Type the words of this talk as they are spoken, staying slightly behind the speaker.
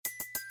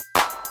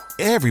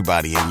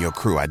Everybody in your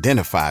crew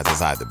identifies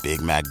as either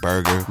Big Mac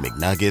Burger,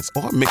 McNuggets,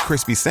 or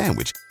McCrispy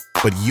Sandwich.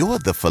 But you're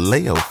the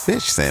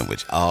Filet-O-Fish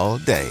Sandwich all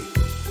day.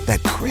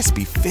 That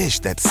crispy fish,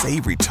 that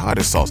savory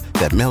tartar sauce,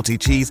 that melty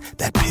cheese,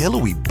 that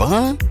pillowy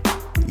bun.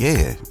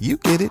 Yeah, you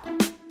get it.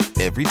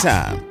 Every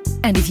time.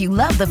 And if you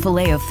love the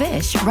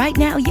Filet-O-Fish, right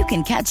now you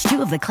can catch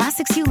two of the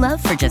classics you love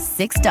for just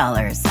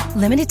 $6.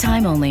 Limited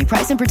time only.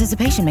 Price and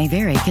participation may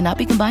vary. Cannot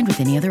be combined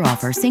with any other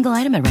offer. Single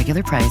item at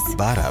regular price.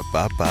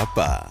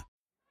 Ba-da-ba-ba-ba.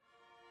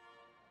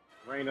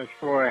 Raina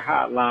Troy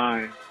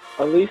Hotline.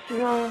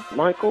 Alicia,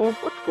 Michael,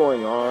 what's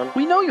going on?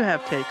 We know you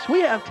have takes.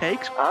 We have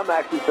takes. I'm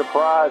actually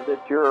surprised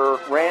that your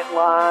rant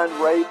line,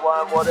 rave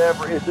line,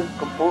 whatever, isn't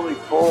completely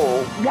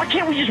full. Why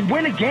can't we just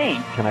win a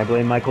game? Can I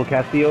blame Michael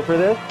Castillo for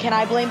this? Can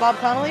I blame Bob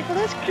Connolly for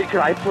this? Could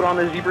I put on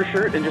a zebra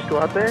shirt and just go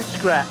out there?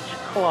 Scratch,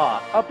 claw,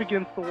 up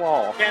against the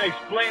wall. Can't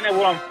explain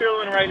what I'm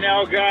feeling right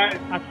now, guys.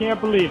 I can't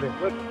believe it.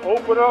 Let's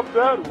open up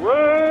that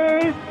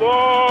rave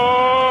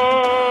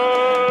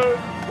line!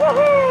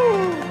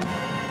 Woohoo!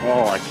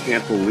 Oh, I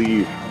can't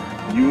believe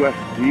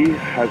USC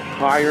has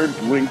hired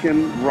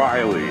Lincoln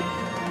Riley.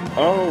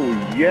 Oh,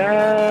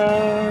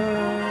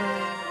 yeah.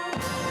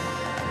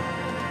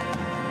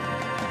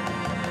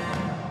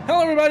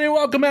 Hello, everybody.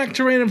 Welcome back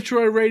to Reign of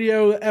Troy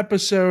Radio,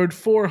 episode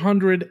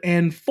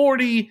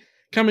 440,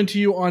 coming to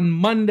you on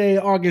Monday,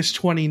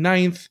 August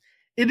 29th.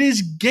 It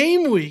is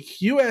game week.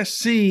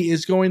 USC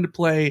is going to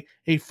play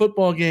a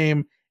football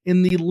game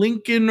in the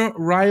Lincoln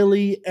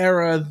Riley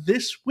era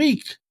this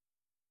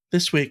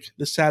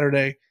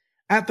Saturday,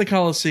 at the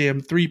Coliseum,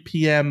 3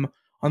 p.m.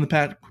 on the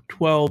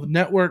Pac-12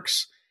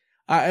 networks.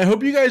 I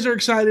hope you guys are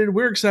excited.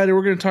 We're excited.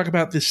 We're going to talk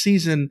about this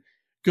season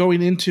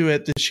going into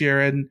it this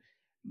year and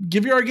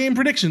give you our game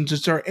predictions.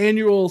 It's our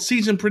annual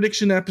season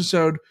prediction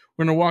episode.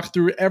 We're going to walk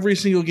through every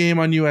single game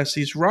on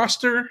USC's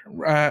roster,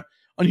 on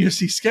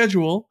USC's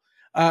schedule.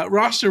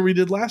 Roster we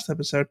did last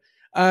episode.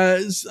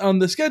 On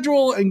the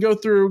schedule and go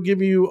through,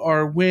 give you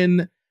our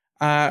win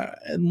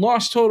and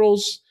loss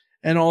totals,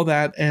 and all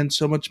that, and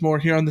so much more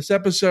here on this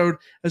episode.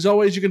 As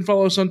always, you can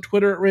follow us on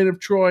Twitter at Reign of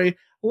Troy,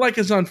 like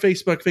us on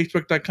Facebook,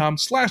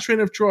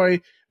 facebook.com/Reign of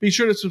Troy. Be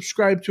sure to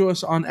subscribe to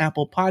us on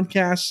Apple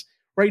Podcasts,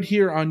 right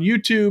here on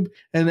YouTube,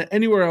 and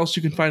anywhere else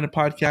you can find a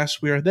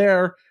podcast, we are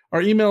there.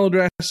 Our email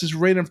address is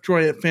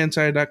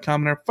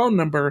reignoftroy@fanside.com, and our phone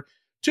number,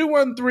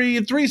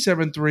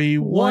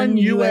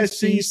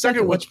 213-373-1USC,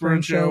 Second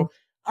Woodsboro Show.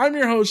 I'm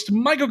your host,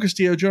 Michael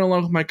Castillo, joined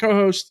along with my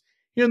co-host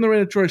here in the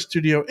Reign of Troy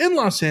studio in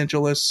Los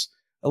Angeles,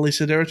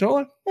 Elisa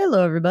Derritola.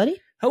 Hello, everybody.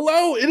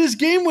 Hello, it is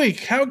game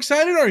week. How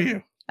excited are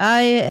you?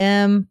 I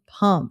am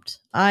pumped.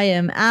 I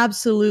am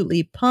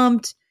absolutely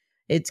pumped.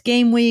 It's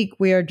game week.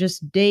 We are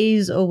just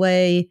days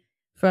away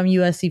from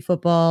USC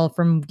football,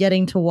 from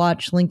getting to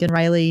watch Lincoln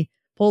Riley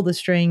pull the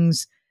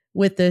strings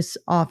with this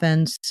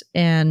offense.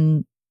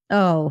 And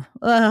I'm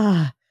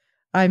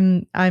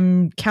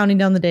counting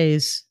down the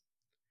days.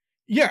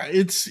 Yeah,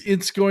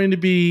 it's going to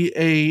be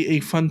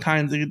a fun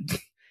time to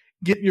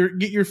get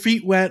your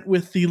feet wet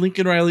with the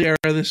Lincoln Riley era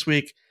this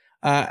week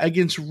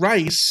against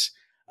Rice,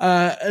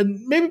 and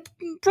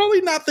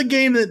probably not the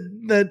game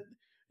that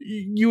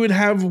you would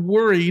have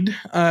worried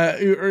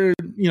or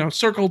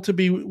circled to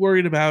be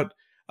worried about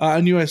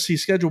on USC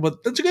schedule,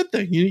 but that's a good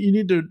thing. You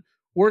need to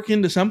work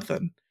into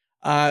something.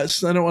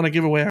 So I don't want to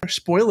give away our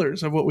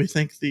spoilers of what we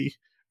think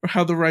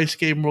how the Rice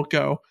game will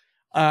go.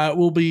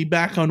 We'll be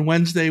back on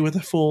Wednesday with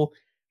a full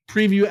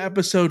preview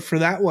episode for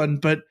that one,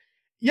 but.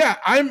 Yeah,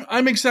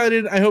 I'm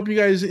excited. I hope you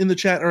guys in the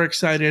chat are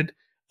excited.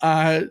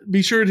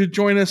 Be sure to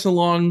join us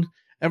along,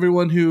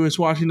 everyone who is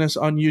watching us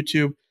on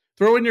YouTube.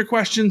 Throw in your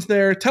questions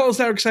there. Tell us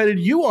how excited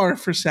you are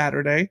for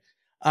Saturday.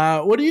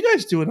 What are you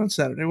guys doing on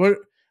Saturday? What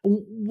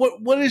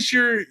is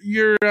your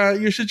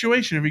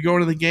situation? Are you going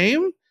to the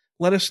game?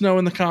 Let us know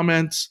in the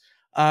comments.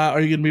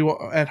 Are you going to be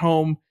at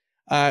home,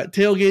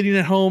 tailgating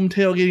at home,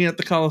 tailgating at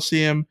the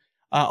Coliseum,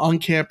 on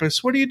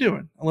campus? What are you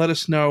doing? Let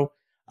us know.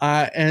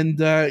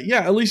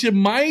 Alicia,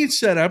 my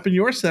setup and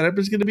your setup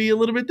is going to be a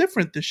little bit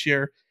different this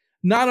year.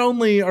 Not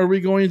only are we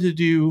going to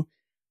do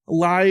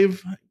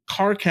live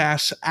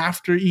CarCasts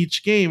after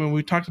each game, and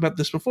we talked about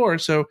this before.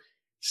 So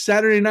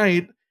Saturday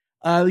night,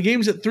 the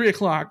game's at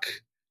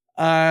 3:00.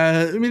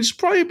 It's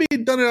probably be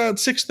done at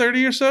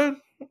 6:30 or so,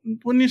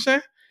 wouldn't you say?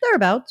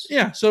 Thereabouts.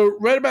 Yeah. So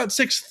right about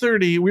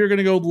 6:30, we're going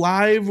to go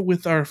live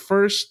with our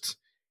first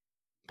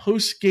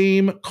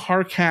post-game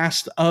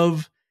CarCast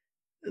of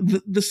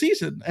the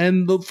season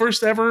and the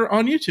first ever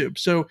on YouTube.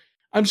 So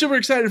I'm super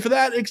excited for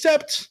that,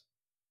 except,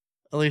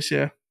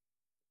 Alicia,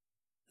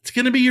 it's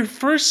going to be your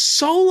first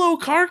solo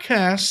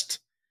CarCast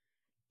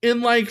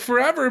in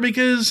forever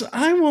because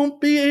I won't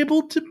be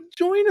able to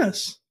join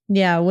us.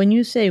 Yeah, when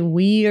you say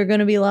we are going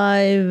to be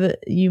live,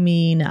 you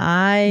mean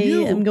I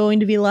am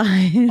going to be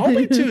live. I'll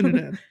be tuning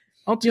in.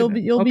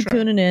 You'll be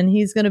tuning in.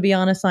 He's going to be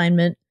on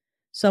assignment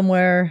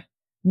somewhere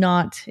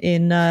not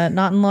in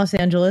Los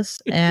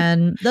Angeles,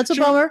 and that's a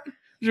bummer.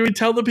 Should we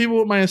tell the people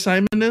what my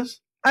assignment is?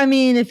 I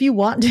mean, if you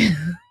want to.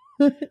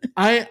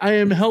 I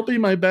am helping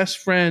my best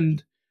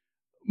friend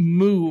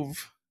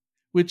move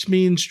which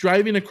means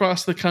driving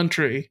across the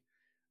country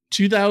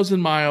 2,000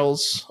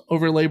 miles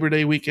over Labor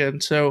Day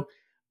weekend. So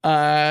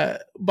by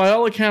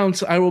all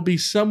accounts, I will be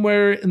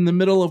somewhere in the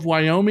middle of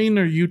Wyoming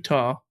or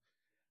Utah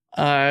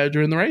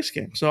during the Rice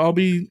game. So I'll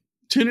be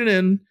tuning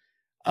in,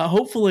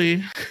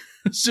 hopefully,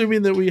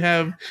 assuming that we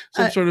have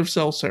some sort of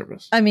cell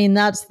service. I mean,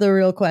 that's the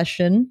real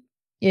question,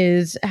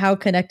 is how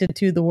connected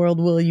to the world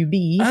will you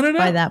be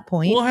by that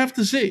point? We'll have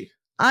to see.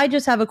 I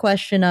just have a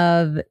question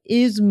of,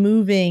 is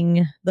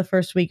moving the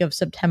first week of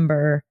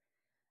September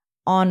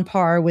on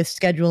par with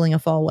scheduling a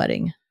fall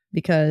wedding?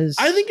 Because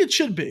I think it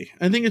should be.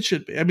 I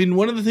mean,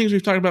 one of the things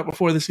we've talked about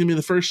before, this is going to be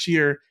the first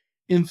year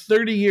in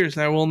 30 years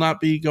that I will not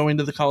be going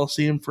to the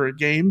Coliseum for a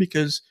game,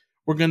 because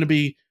we're going to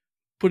be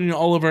putting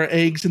all of our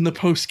eggs in the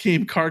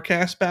post-game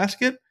CarCast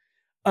basket.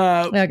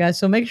 Yeah, guys,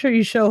 so make sure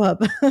you show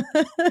up.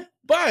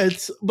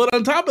 But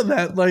on top of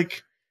that,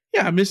 like,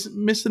 yeah,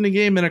 missing a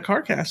game in a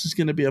CarCast is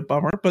going to be a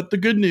bummer. But the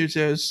good news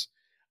is,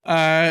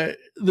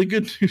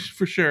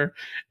 for sure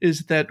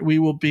is that we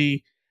will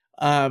be,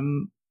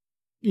 doing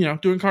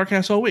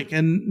CarCast all week.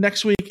 And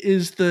next week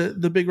is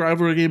the big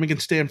rivalry game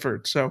against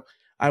Stanford. So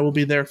I will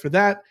be there for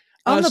that.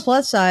 On the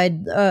plus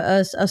side,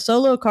 a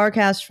solo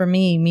CarCast for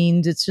me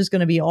means it's just going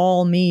to be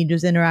all me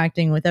just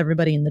interacting with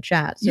everybody in the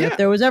chat. So if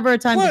there was ever a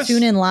time to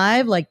tune in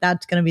live, like,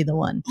 that's going to be the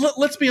one.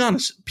 Let's be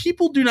honest.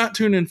 People do not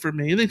tune in for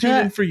me. They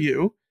tune in for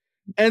you.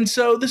 And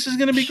so this is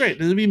going to be great.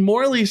 There's going to be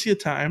more Alicia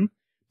time.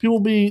 People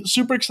will be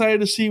super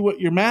excited to see what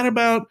you're mad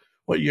about,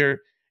 what you're,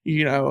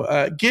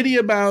 giddy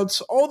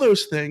about, all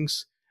those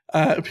things.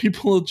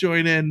 People will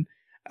join in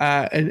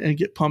and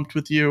get pumped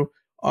with you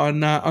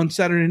on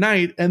Saturday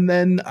night. And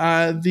then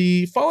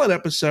the Fallout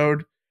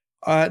episode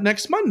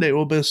next Monday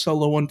will be a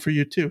solo one for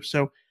you too.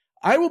 So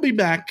I will be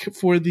back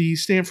for the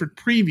Stanford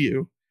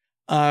preview,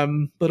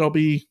 but I'll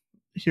be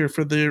here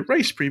for the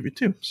Rice preview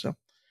too. So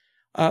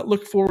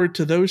look forward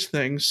to those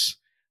things.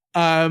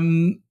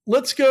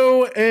 Let's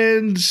go,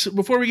 and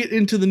before we get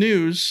into the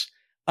news,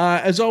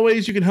 as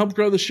always, you can help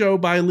grow the show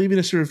by leaving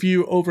us a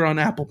review over on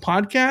Apple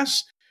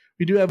Podcasts.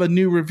 We do have a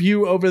new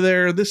review over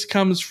there. This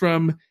comes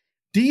from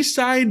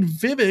D-Side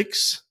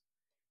Vivix,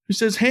 who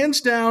says,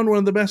 hands down, one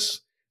of the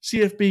best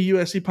CFB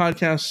USC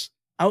podcasts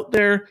out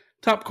there.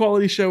 Top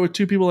quality show with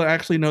two people that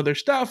actually know their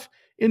stuff.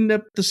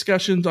 In-depth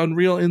discussions on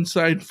real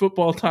inside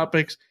football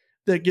topics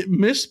that get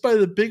missed by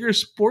the bigger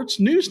sports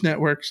news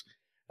networks.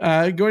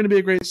 Going to be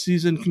a great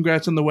season.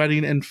 Congrats on the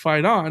wedding and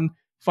fight on.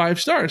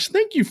 5 stars.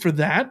 Thank you for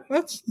that.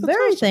 That's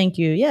very awesome. Thank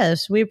you.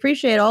 Yes, we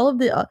appreciate all of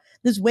the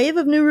this wave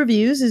of new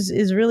reviews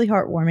is really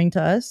heartwarming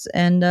to us,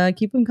 and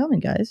keep them coming,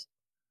 guys.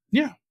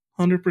 Yeah,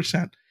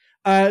 100%.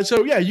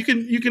 So yeah, you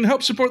can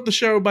help support the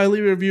show by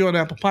leaving a review on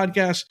Apple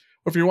Podcasts,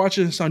 or if you're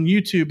watching this on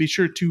YouTube, be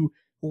sure to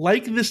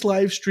like this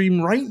live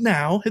stream right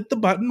now. Hit the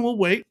button. We'll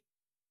wait.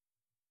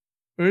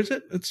 Where is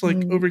it? It's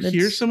like over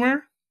here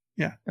somewhere.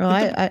 Yeah.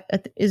 Oh,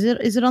 is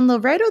it on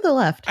the right or the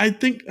left? I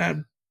think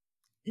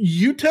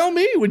you tell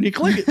me when you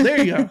click it.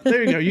 There you go.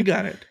 There you go. You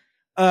got it.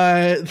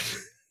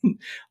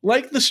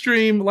 Like the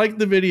stream, like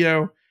the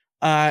video,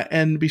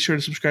 and be sure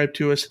to subscribe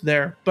to us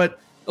there. But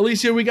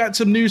Alicia, we got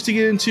some news to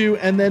get into,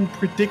 and then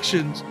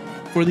predictions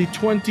for the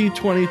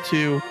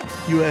 2022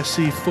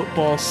 USC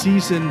football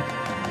season.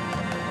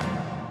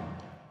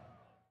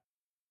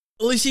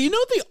 Alicia, you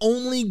know the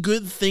only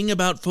good thing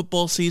about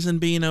football season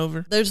being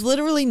over? There's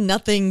literally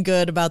nothing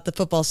good about the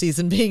football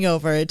season being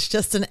over. It's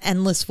just an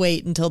endless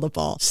wait until the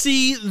fall.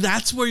 See,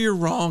 that's where you're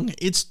wrong.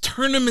 It's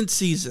tournament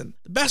season.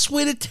 The best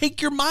way to take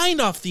your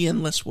mind off the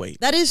endless wait.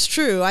 That is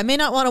true. I may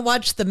not want to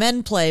watch the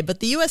men play, but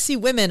the USC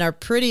women are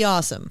pretty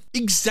awesome.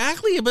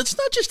 Exactly, but it's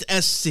not just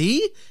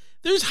SC.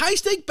 There's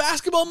high-stake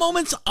basketball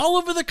moments all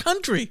over the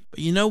country.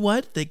 But you know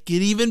what? They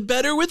get even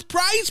better with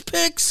Prize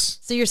Picks.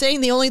 So you're saying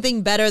the only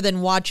thing better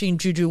than watching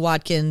Juju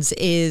Watkins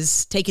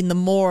is taking the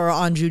more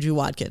on Juju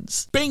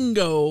Watkins?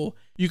 Bingo!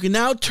 You can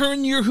now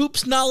turn your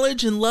hoops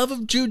knowledge and love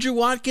of Juju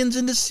Watkins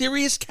into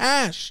serious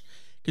cash,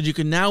 because you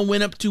can now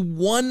win up to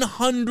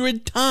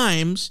 100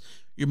 times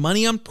your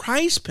money on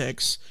Prize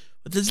Picks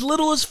with as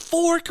little as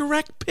 4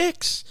 correct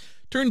picks.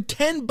 Turn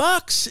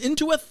 $10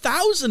 into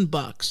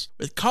 $1,000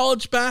 with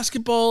college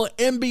basketball,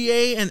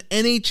 NBA, and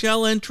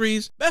NHL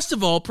entries. Best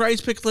of all, Prize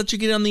Picks lets you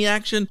get on the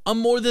action on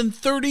more than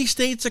 30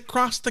 states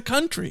across the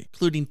country,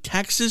 including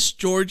Texas,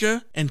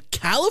 Georgia, and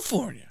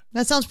California.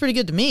 That sounds pretty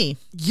good to me.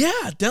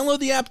 Yeah, download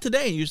the app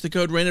today and use the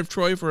code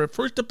RAINOFTROY for a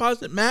first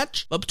deposit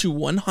match up to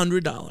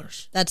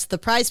 $100. That's the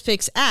Prize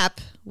Picks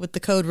app with the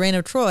code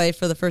RAINOFTROY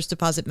for the first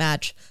deposit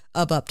match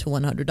of up to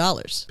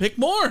 $100. Pick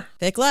more.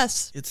 Pick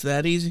less. It's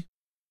that easy.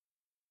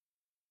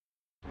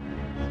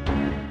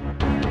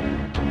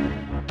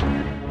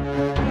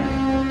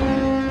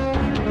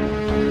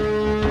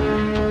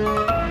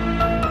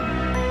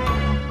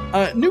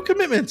 New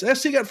commitments.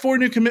 SC got 4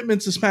 new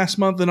commitments this past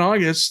month in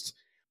August.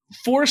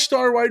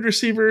 4-star wide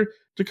receiver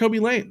Jacoby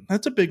Lane.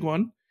 That's a big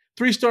one.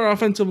 3-star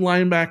offensive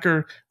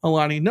linebacker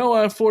Alani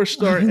Noah.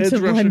 4-star edge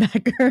rusher.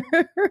 Linebacker.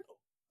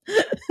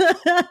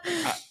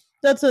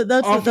 That's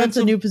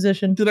a new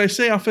position. Did I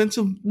say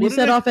offensive? You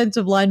said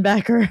offensive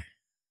linebacker.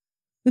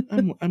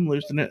 I'm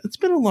losing it. It's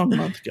been a long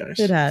month, guys.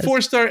 It has.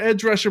 4-star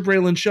edge rusher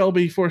Braylon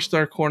Shelby,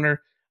 4-star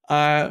corner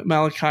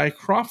Malachi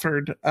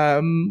Crawford.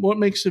 What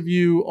makes of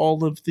you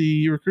all of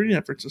the recruiting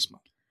efforts this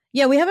month?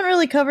 Yeah, we haven't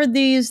really covered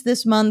these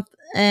this month,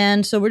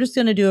 and so we're just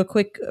going to do a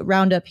quick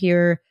roundup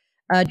here.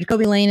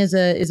 Jacoby Lane is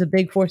a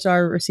big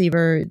 4-star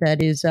receiver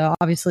that is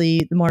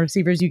obviously the more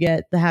receivers you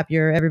get, the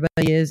happier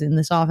everybody is in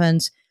this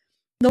offense.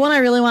 The one I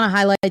really want to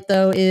highlight,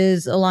 though,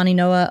 is Alani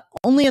Noah,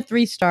 only a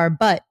 3-star,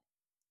 but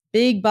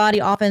big body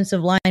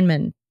offensive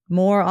lineman,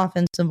 more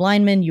offensive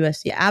linemen.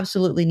 USC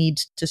absolutely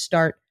needs to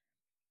start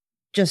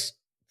just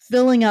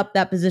filling up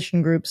that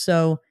position group.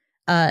 So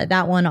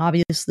that one,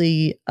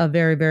 obviously, a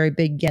very, very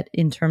big get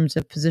in terms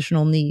of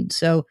positional need.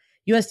 So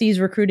USC's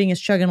recruiting is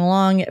chugging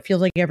along. It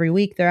feels like every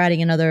week they're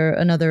adding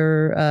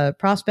another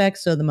prospect.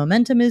 So the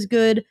momentum is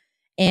good.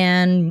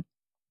 And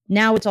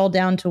now it's all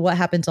down to what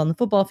happens on the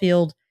football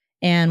field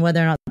and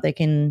whether or not they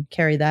can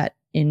carry that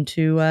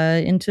into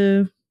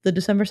the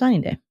December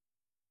signing day.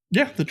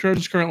 Yeah, the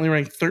Trojans currently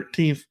ranked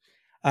 13th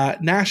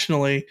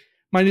nationally.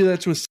 Mind you,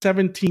 that's with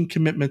 17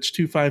 commitments,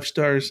 2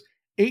 5-stars,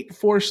 8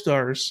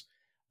 4-stars,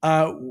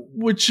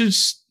 which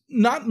is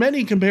not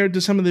many compared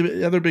to some of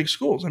the other big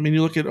schools. I mean,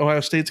 you look at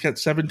Ohio State's got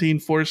 17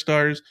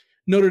 4-stars,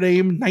 Notre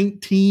Dame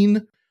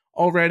 19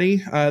 already.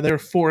 They're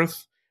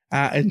 4th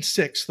and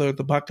 6th, though,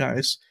 the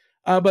Buckeyes.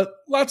 But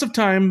lots of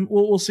time.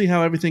 We'll see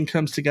how everything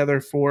comes together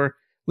for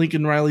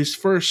Lincoln Riley's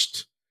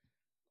first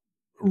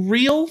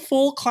real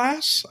full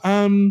class.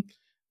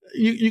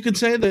 You could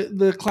say that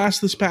the class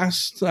this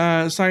past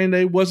signing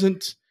day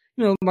wasn't,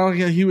 not like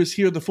he was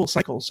here the full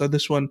cycle. So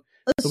this one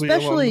will be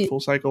along the full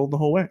cycle the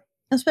whole way.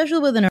 Especially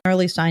with an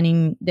early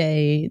signing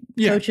day,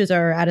 coaches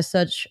are at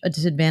such a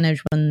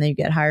disadvantage when they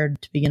get hired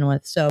to begin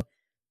with. So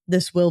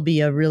this will be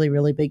a really,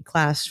 really big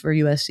class for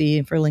USC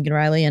and for Lincoln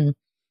Riley. And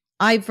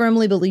I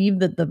firmly believe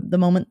that the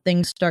moment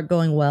things start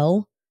going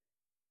well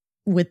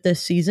with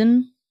this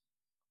season,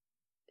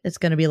 it's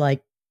going to be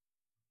like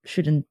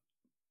shooting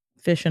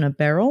fish in a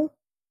barrel.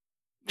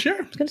 Sure.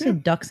 I was going to say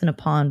ducks in a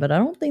pond, but I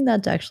don't think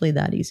that's actually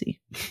that easy.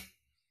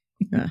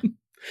 I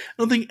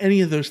don't think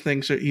any of those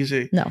things are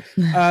easy. No.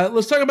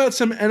 Let's talk about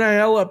some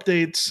NIL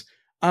updates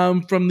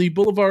from the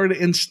Boulevard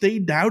and Stay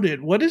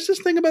Doubted. What is this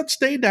thing about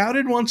Stay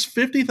Doubted wants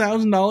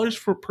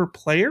 $50,000 per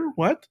player?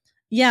 What?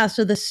 Yeah,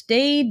 so the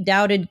Stay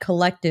Doubted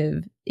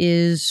Collective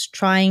is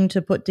trying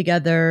to put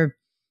together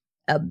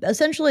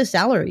essentially a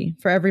salary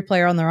for every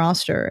player on the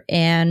roster.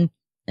 And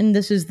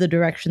this is the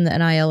direction that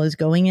NIL is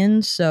going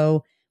in.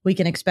 So we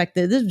can expect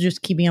that this is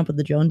just keeping up with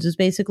the Joneses,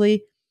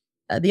 basically.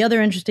 The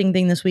other interesting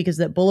thing this week is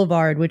that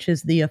Boulevard, which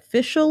is the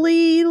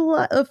officially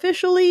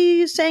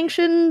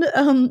sanctioned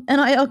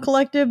NIL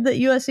collective that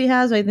USC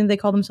has, I think they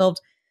call themselves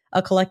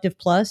a Collective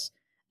Plus.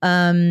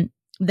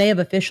 They have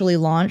officially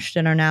launched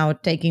and are now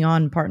taking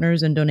on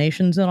partners and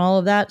donations and all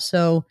of that.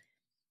 So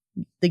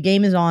the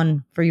game is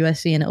on for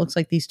USC, and it looks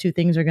like these two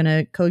things are going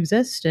to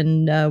coexist,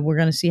 and we're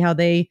going to see how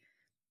they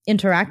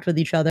interact with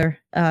each other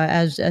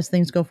as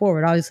things go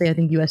forward. Obviously, I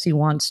think USC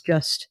wants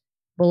just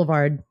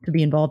Boulevard to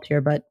be involved here,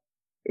 but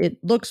it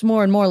looks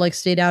more and more like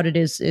Stay Doubted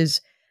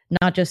is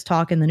not just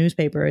talk in the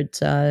newspaper. It's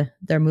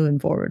they're moving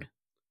forward.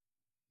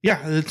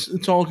 Yeah,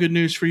 it's all good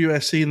news for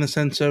USC in the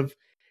sense of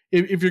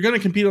if you're going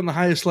to compete on the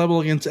highest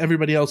level against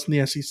everybody else in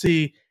the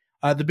SEC,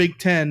 the Big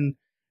Ten,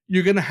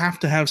 you're going to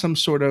have some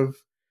sort of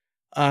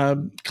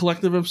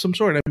collective of some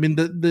sort. I mean,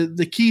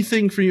 the key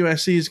thing for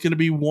USC is going to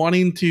be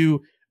wanting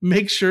to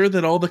make sure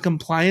that all the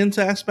compliance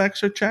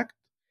aspects are checked.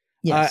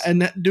 Yes.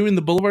 And doing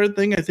the Boulevard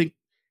thing, I think,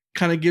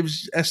 kind of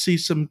gives SC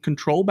some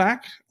control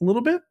back a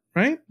little bit,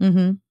 right?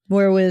 Mm-hmm.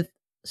 Where with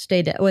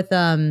Stay Doubted,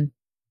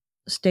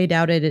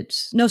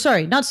 it's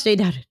not Stay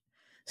Doubted.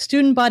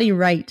 Student Body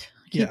Right.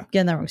 I keep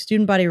getting that wrong.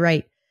 Student Body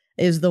Right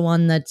is the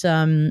one that's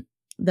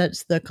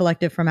the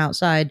collective from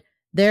outside.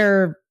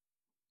 You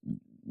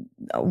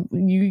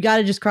got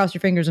to just cross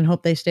your fingers and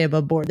hope they stay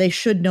above board. They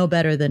should know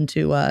better than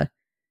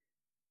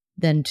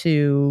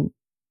to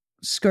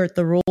skirt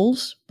the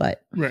rules,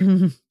 but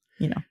right.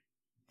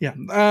 Yeah.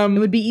 It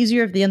would be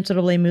easier if the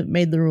NCAA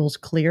made the rules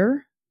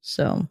clear.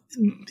 So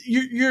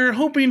you're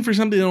hoping for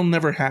something that'll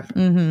never happen.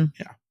 Mm-hmm.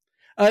 Yeah.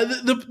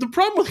 The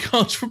problem with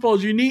college football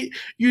is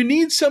you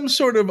need some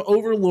sort of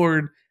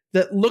overlord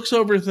that looks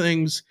over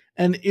things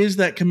and is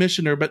that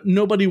commissioner, but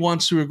nobody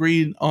wants to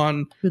agree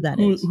on who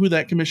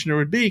that commissioner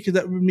would be, because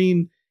that would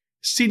mean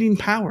ceding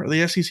power.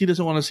 The SEC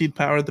doesn't want to cede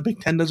power. The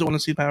Big Ten doesn't want to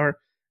cede power,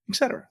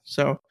 etc.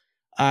 So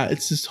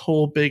it's this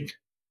whole big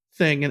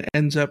thing, and it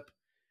ends up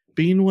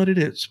being what it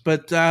is.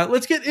 But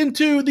let's get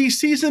into the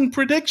season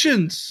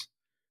predictions.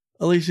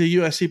 Alicia,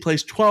 USC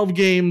plays 12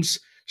 games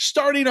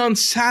starting on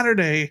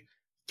Saturday,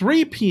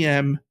 3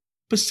 p.m.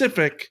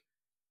 Pacific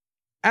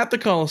at the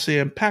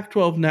Coliseum,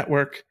 Pac-12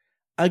 Network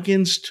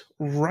against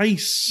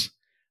Rice.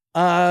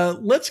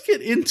 Let's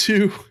get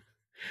into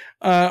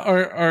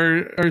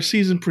our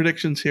season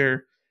predictions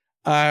here.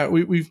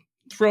 We've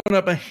thrown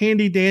up a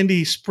handy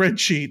dandy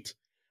spreadsheet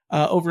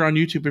over on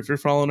YouTube if you're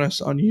following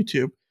us on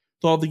YouTube.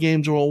 All the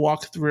games we'll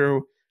walk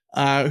through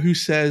who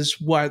says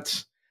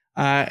what.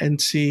 and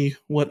see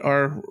what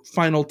our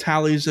final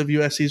tallies of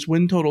USC's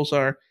win totals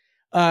are.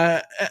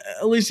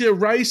 Alicia,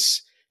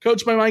 Rice,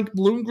 coached by Mike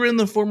Bloomgren,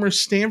 the former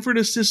Stanford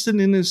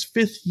assistant in his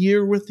 5th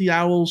year with the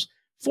Owls,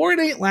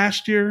 4-8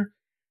 last year.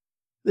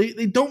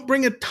 They don't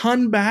bring a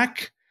ton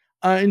back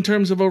in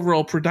terms of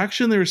overall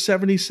production. They were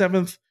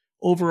 77th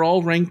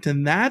overall ranked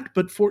in that,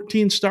 but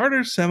 14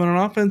 starters, 7 on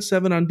offense,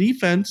 7 on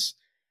defense.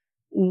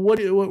 What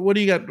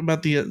do you got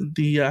about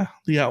the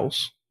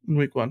Owls in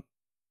week 1?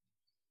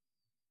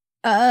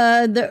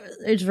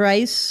 It's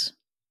Rice.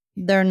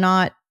 They're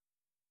not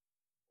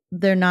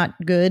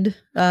good.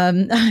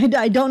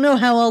 I don't know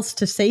how else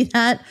to say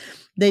that.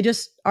 They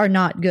just are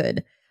not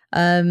good.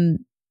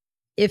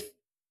 If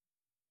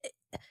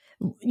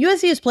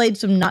USC has played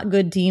some not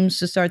good teams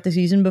to start the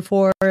season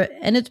before,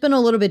 and it's been a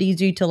little bit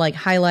easy to like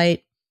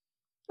highlight,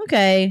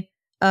 okay,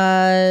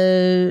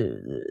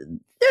 there's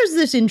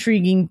this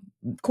intriguing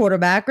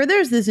quarterback, or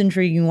there's this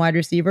intriguing wide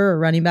receiver or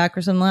running back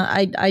or something.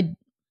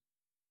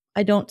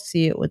 I don't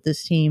see it with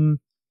this team.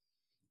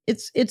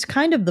 It's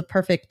kind of the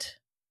perfect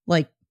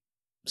like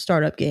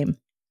startup game.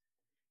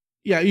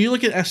 Yeah, you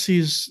look at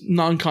SC's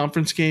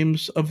non-conference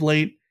games of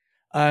late.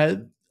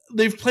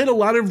 They've played a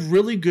lot of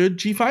really good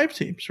G5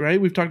 teams, right?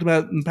 We've talked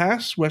about in the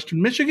past,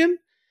 Western Michigan,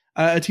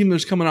 a team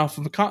that's coming off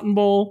of a Cotton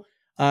Bowl.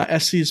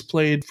 SC has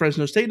played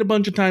Fresno State a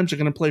bunch of times. They're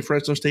going to play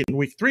Fresno State in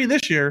week 3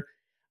 this year.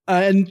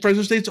 And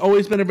Fresno State's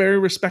always been a very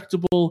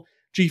respectable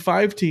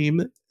G5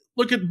 team.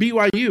 Look at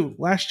BYU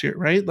last year,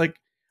 right? Like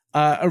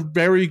a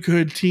very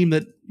good team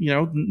that,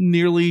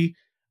 nearly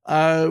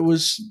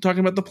was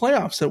talking about the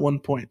playoffs at one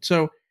point.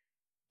 So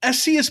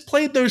SC has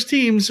played those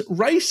teams.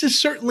 Rice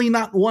is certainly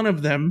not one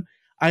of them.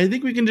 I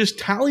think we can just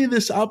tally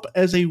this up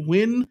as a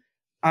win.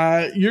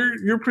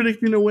 You're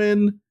predicting a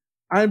win.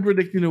 I'm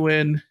predicting a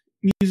win.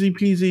 Easy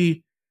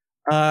peasy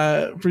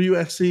for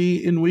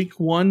USC in week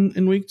 1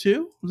 and week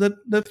 2.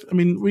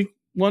 Week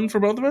 1 for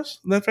both of us?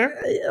 Is that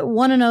fair?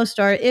 1-0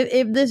 start.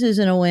 If this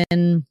isn't a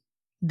win,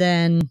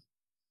 then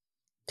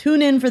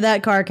tune in for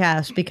that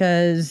CarCast,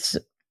 because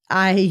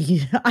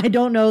I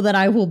don't know that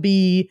I will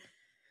be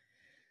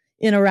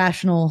in a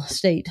rational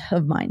state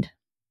of mind.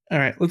 All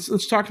right,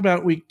 let's talk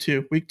about week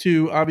 2. Week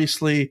 2,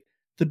 obviously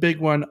the big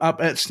one up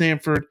at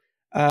Stanford.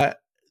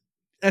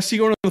 SC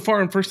going to the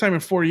Farm first time in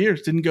 4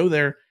 years. Didn't go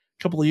there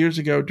a couple of years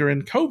ago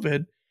during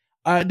COVID.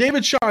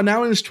 David Shaw,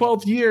 now in his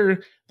 12th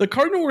year. The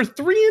Cardinals were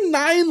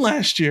 3-9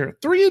 last year.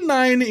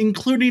 3-9,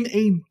 including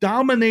a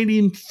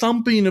dominating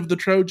thumping of the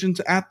Trojans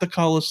at the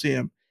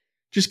Coliseum.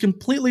 Just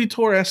completely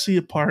tore SC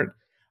apart.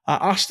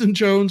 Austin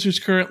Jones, who's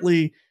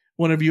currently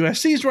one of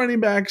USC's running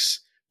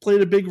backs,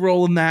 played a big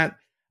role in that.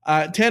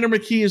 Tanner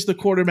McKee is the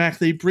quarterback.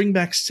 They bring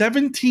back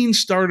 17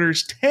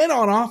 starters, 10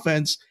 on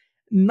offense.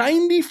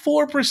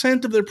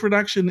 94% of their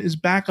production is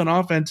back on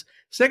offense.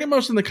 Second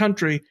most in the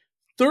country.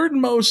 Third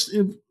most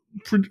in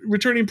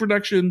returning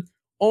production,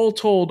 all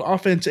told,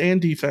 offense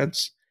and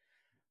defense.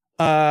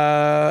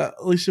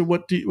 Lisa,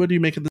 what do you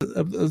make of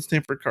the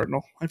Stanford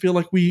Cardinal? I feel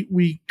like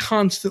we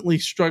constantly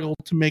struggle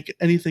to make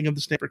anything of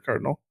the Stanford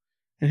Cardinal.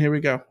 And here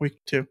we go, week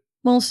 2.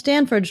 Well,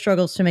 Stanford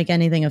struggles to make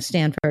anything of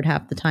Stanford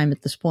half the time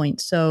at this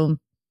point. So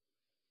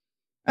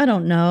I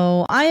don't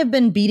know. I have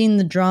been beating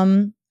the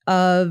drum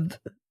of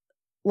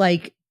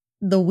like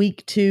the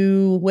week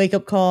 2 wake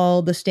up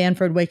call, the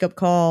Stanford wake up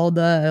call,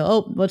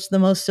 what's the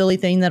most silly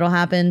thing that'll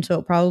happen? So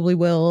it probably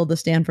will. The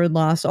Stanford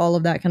loss, all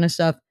of that kind of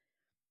stuff.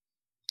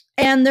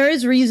 And there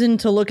is reason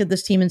to look at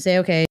this team and say,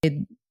 okay,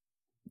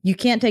 you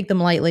can't take them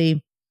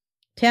lightly.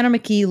 Tanner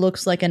McKee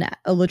looks like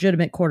a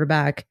legitimate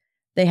quarterback.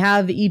 They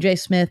have EJ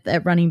Smith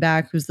at running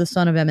back, who's the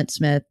son of Emmitt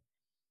Smith.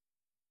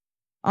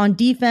 On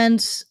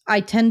defense,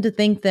 I tend to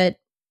think that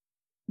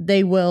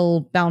they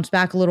will bounce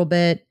back a little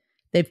bit.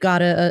 They've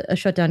got a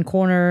shutdown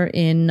corner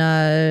in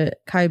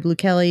Kai Blue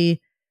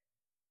Kelly.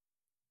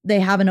 They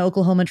have an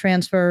Oklahoma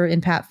transfer in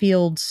Pat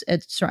Fields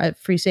at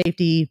free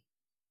safety.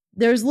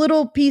 There's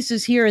little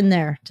pieces here and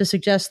there to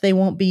suggest they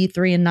won't be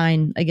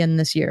 3-9 again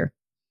this year.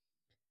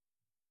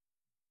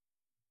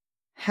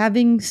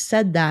 Having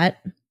said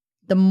that,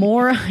 the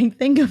more I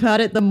think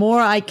about it, the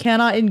more I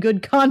cannot in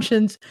good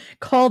conscience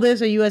call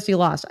this a USC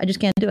loss. I just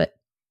can't do it.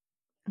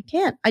 I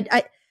can't. I'm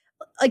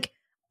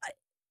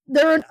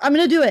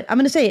going to do it. I'm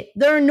going to say it.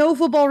 There are no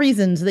football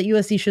reasons that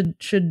USC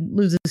should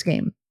lose this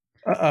game.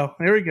 Uh-oh.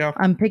 There we go.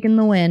 I'm picking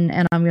the win,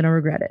 and I'm going to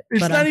regret it.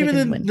 It's not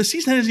even the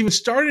season hasn't even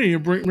started, and you're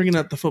bringing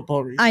up the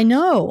football reasons. I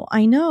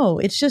know.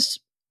 It's just...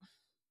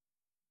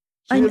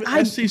 So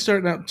SC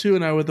starting out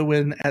 2-0 with a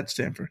win at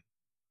Stanford.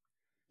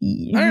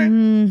 All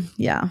right.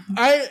 Yeah.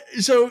 I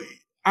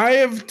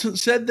have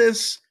said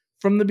this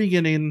from the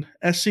beginning.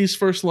 SC's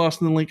first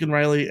loss in the Lincoln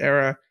Riley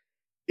era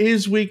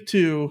is week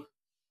 2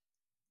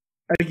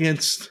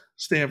 against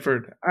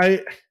Stanford.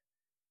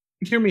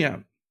 Hear me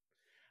out.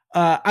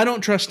 I don't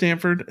trust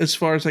Stanford as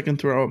far as I can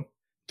throw them.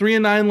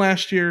 3-9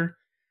 last year.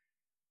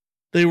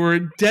 They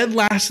were dead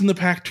last in the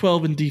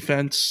Pac-12 in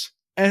defense.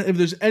 And if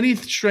there's any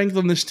strength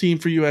on this team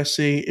for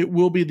USC, it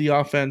will be the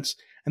offense.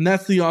 And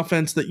that's the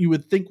offense that you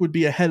would think would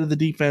be ahead of the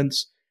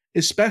defense,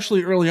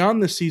 especially early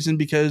on this season,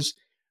 because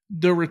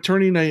they're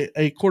returning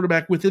a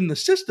quarterback within the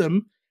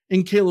system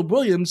in Caleb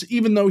Williams,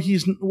 even though he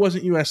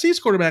wasn't USC's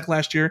quarterback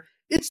last year.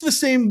 It's the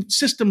same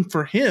system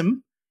for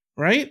him,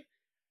 right?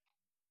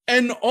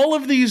 And all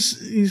of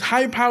these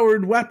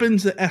high-powered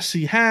weapons that SC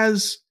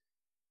has,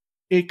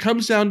 it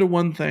comes down to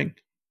one thing.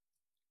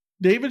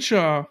 David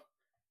Shaw,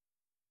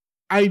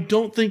 I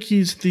don't think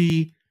he's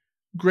the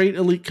great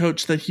elite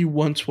coach that he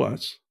once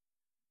was.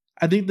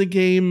 I think the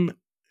game,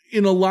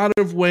 in a lot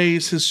of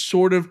ways, has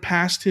sort of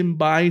passed him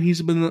by, and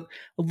he's been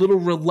a little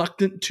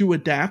reluctant to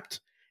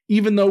adapt,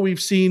 even though we've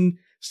seen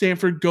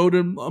Stanford go to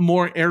a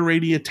more air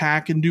raid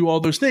attack and do all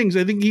those things.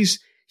 I think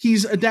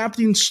he's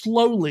adapting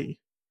slowly.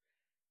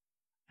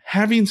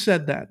 Having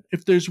said that,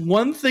 if there's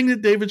one thing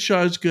that David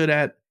Shaw is good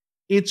at,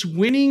 it's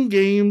winning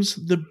games,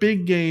 the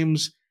big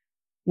games,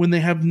 when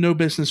they have no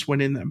business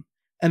winning them.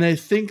 And I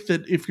think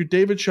that if you're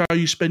David Shaw,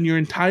 you spend your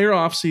entire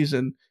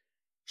offseason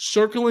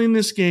circling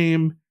this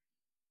game,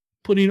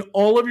 putting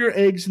all of your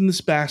eggs in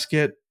this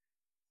basket.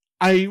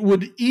 I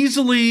would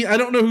easily, I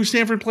don't know who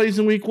Stanford plays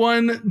in week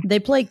 1. They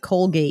play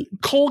Colgate.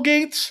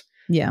 Colgate's?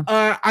 Yeah.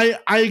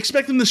 I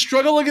expect them to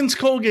struggle against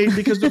Colgate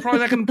because they're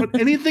probably not going to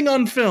put anything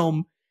on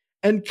film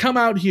and come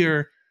out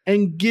here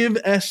and give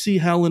SC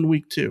hell in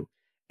week 2.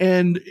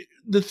 And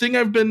the thing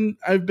I've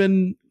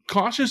been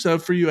cautious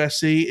of for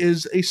USC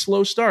is a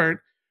slow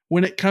start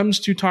when it comes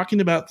to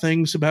talking about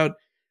things about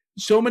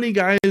so many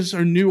guys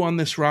are new on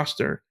this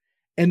roster,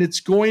 and it's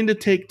going to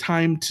take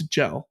time to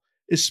gel,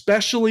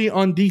 especially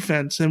on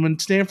defense. And when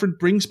Stanford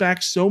brings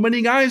back so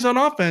many guys on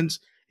offense,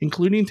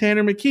 including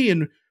Tanner McKee,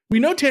 and we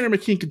know Tanner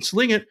McKee can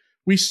sling it.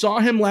 We saw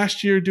him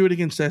last year do it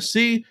against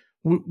SC.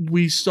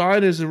 We saw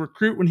it as a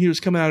recruit when he was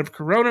coming out of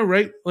Corona,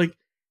 right? Like,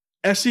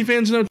 SC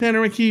fans know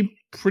Tanner McKee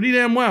pretty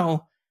damn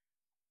well.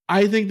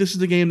 I think this is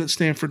the game that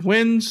Stanford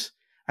wins.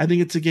 I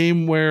think it's a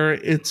game where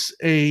it's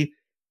a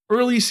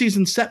early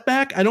season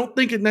setback. I don't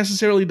think it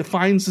necessarily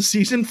defines the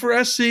season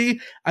for SC.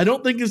 I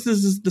don't think this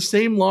is the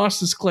same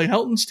loss as Clay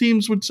Helton's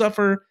teams would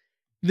suffer.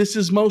 This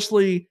is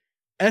mostly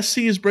SC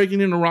is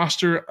breaking in a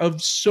roster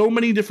of so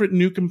many different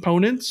new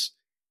components.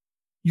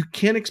 You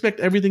can't expect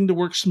everything to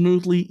work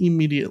smoothly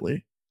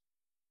immediately.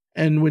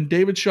 And when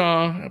David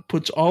Shaw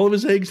puts all of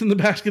his eggs in the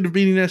basket of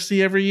beating SC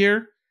every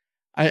year,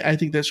 I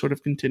think that sort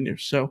of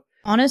continues. So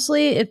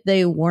honestly, if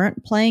they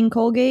weren't playing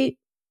Colgate,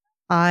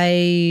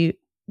 I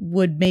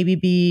would maybe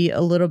be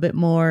a little bit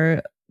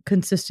more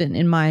consistent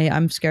in my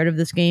I'm scared of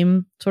this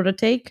game sort of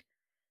take.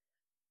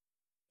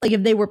 Like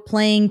if they were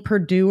playing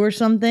Purdue or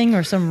something,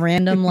 or some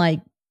random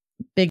like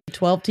Big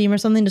 12 team or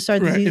something to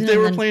start the season. If they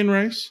were playing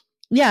Rice?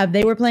 Yeah, if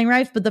they were playing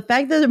Rice. But the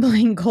fact that they're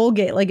playing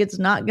Colgate, like it's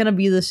not going to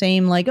be the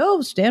same like,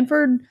 oh,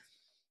 Stanford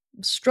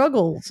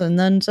struggles and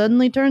then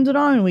suddenly turns it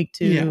on in week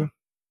 2.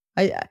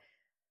 Yeah.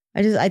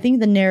 I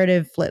think the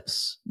narrative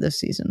flips this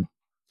season.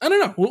 I don't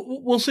know.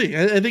 We'll see.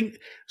 I think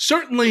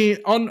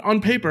certainly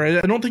on paper,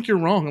 I don't think you're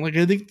wrong. Like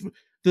I think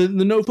the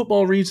no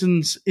football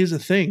reasons is a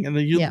thing. And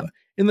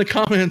in the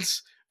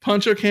comments,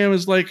 Poncho Cam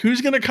is like,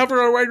 who's going to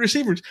cover our wide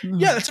receivers? Mm-hmm.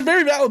 Yeah, that's a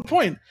very valid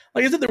point.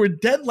 Like I said, they were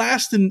dead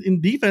last in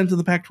defense in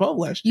the Pac-12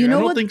 last year. I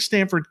don't think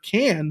Stanford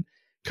can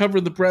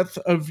cover the breadth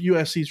of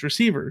USC's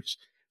receivers.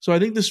 So I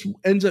think this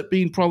ends up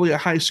being probably a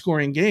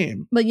high-scoring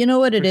game. But you know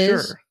what it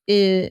is?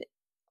 Sure.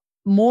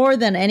 More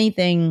than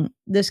anything,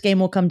 this game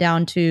will come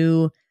down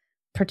to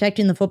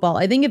protecting the football.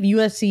 I think if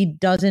USC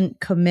doesn't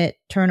commit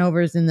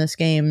turnovers in this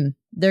game,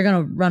 they're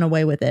going to run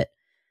away with it.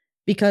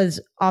 Because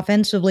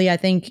offensively, I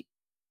think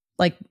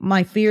like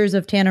my fears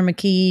of Tanner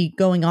McKee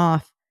going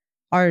off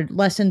are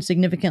lessened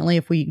significantly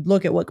if we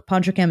look at what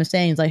Poncho Cam is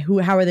saying. It's like,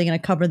 how are they going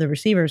to cover the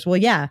receivers? Well,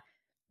 yeah,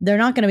 they're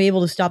not going to be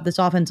able to stop this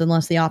offense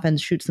unless the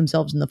offense shoots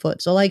themselves in the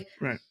foot. So like,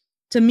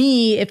 to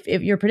me, if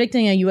you're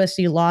predicting a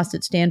USC loss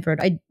at Stanford,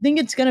 I think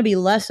it's going to be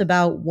less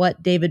about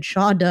what David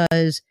Shaw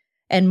does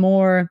and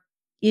more,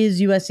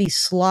 is USC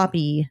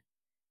sloppy?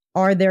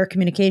 Are there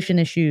communication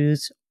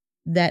issues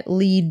that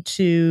lead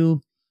to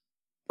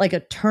like a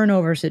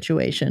turnover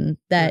situation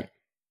that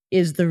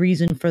is the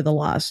reason for the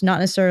loss? Not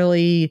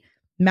necessarily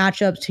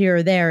matchups here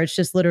or there. It's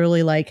just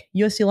literally like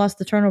USC lost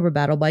the turnover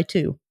battle by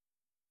 2.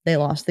 They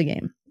lost the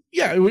game.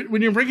 Yeah,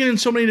 when you're bringing in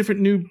so many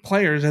different new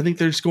players, I think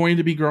there's going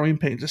to be growing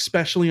pains,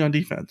 especially on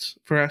defense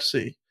for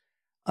SC,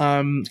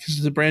 because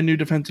it's a brand new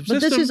defensive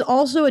system. But this is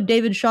also a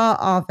David Shaw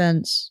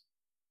offense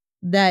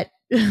that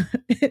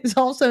is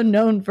also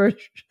known for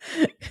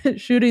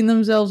shooting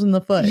themselves in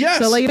the foot. Yes,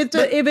 so like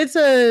if it's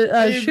a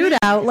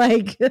shootout,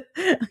 like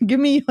give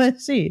me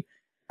USC.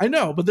 I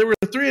know, but they were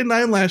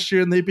 3-9 last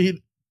year, and they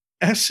beat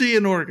SC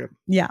and Oregon.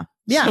 Yeah.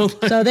 Yeah,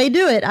 so they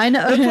do it. I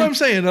know. That's what I'm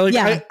saying. Like,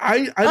 yeah.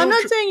 I'm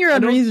not saying you're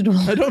unreasonable.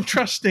 I don't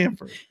trust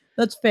Stanford.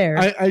 That's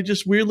fair. I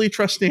just weirdly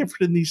trust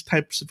Stanford in these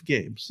types of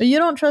games. But you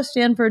don't trust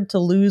Stanford to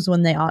lose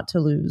when they ought to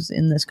lose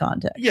in this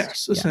context.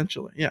 Yes,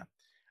 essentially. Yeah.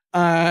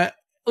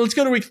 Let's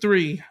go to week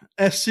 3.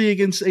 SC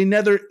against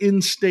another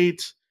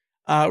in-state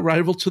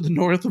rival to the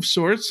north of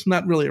sorts.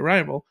 Not really a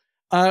rival.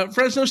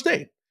 Fresno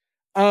State.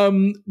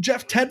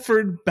 Jeff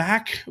Tedford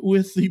back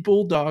with the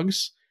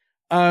Bulldogs.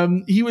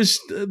 He was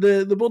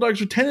the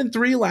Bulldogs were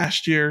 10-3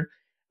 last year.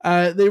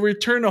 They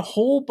return a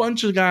whole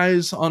bunch of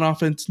guys on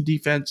offense and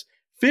defense.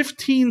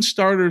 15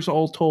 starters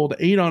all told,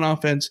 8 on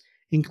offense,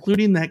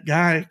 including that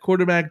guy,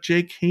 quarterback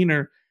Jake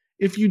Haener.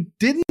 If you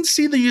didn't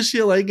see the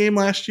UCLA game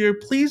last year,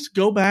 please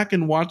go back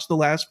and watch the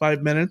last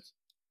 5 minutes.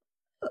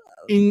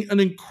 An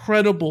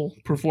incredible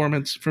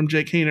performance from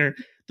Jake Haener.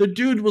 The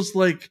dude was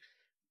like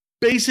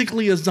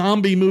basically a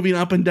zombie moving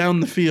up and down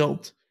the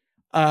field.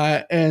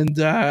 I don't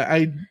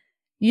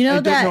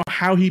know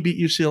how he beat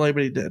UCLA,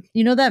 but he did.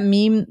 You know that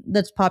meme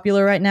that's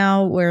popular right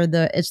now where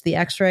it's the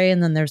X-ray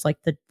and then there's like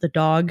the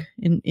dog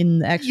in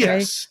the X-ray?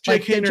 Yes,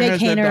 Jake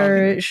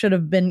Haener should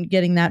have been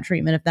getting that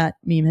treatment if that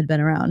meme had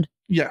been around.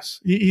 Yes,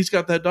 he's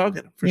got that dog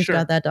in him, He's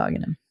got that dog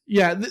in him.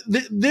 Yeah,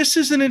 this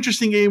is an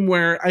interesting game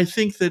where I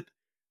think that,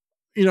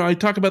 I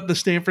talk about the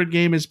Stanford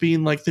game as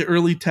being like the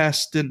early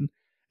test, and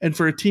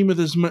for a team with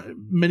as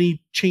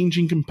many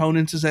changing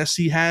components as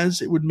SC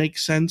has, it would make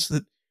sense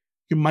that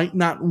you might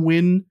not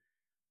win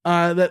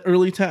that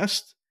early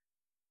test.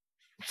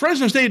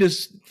 Fresno State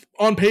is,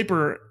 on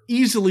paper,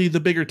 easily the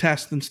bigger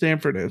test than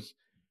Stanford is,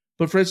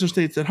 but Fresno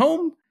State's at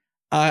home.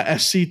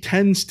 SC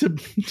tends to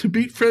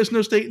beat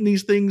Fresno State in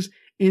these things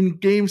in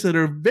games that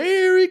are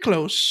very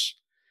close.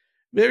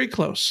 Very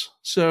close.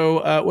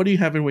 So what do you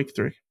have in week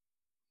 3?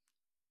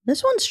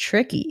 This one's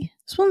tricky.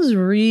 This one's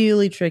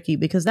really tricky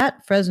because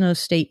that Fresno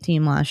State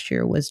team last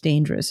year was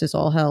dangerous as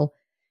all hell.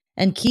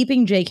 And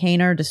keeping Jake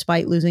Haener,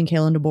 despite losing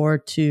Kalen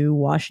DeBoer to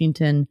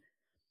Washington,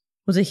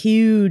 was a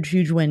huge,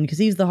 huge win because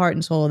he's the heart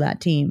and soul of that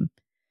team.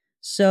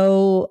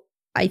 So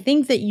I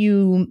think that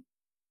you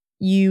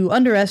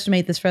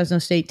underestimate this Fresno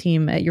State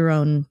team at your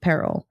own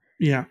peril.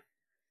 Yeah.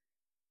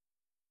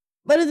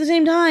 But at the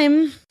same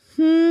time,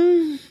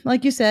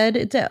 like you said,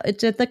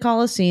 it's at the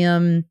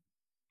Coliseum.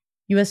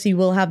 USC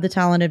will have the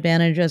talent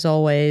advantage as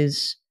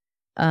always.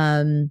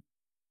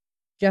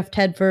 Jeff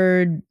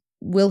Tedford,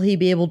 will he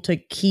be able to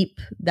keep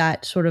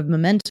that sort of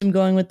momentum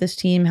going with this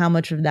team? How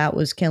much of that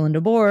was Kalen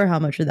DeBoer? How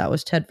much of that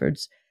was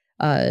Tedford's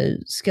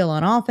skill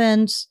on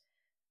offense?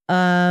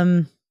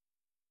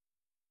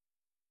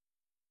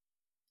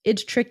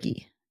 It's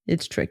tricky.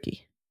 It's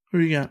tricky. Who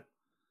you got?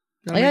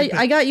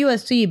 I got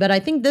USC, but I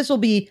think this will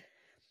be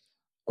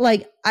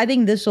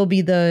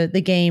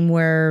the game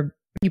where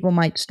people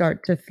might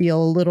start to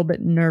feel a little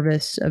bit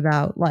nervous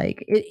about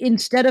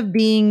instead of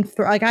being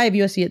I have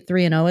USC at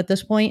 3-0 at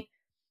this point.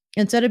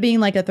 Instead of being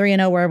like a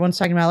 3-0 where everyone's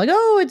talking about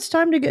it's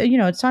time to get,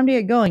 it's time to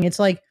get going. It's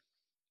like,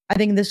 I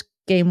think this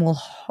game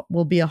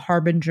will be a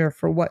harbinger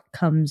for what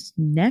comes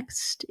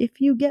next,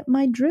 if you get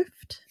my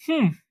drift.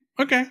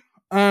 Okay.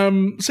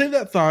 Save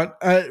that thought.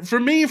 For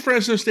me,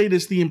 Fresno State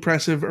is the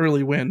impressive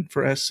early win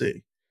for SC.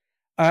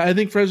 I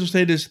think Fresno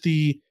State is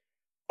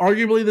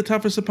arguably the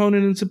toughest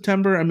opponent in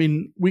September. I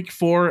mean, week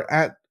 4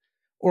 at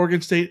Oregon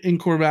State in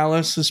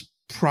Corvallis is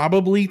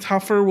probably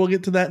tougher. We'll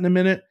get to that in a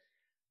minute.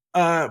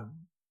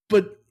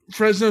 But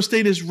Fresno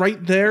State is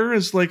right there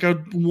as like a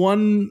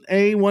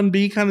 1A,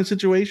 1B kind of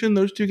situation,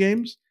 those two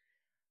games.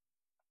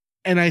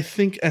 And I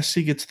think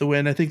SC gets the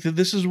win. I think that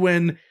this is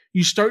when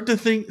you start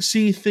to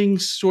see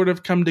things sort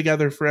of come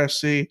together for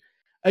SC.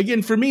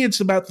 Again, for me, it's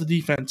about the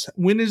defense.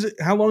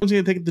 How long is it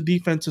going to take the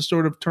defense to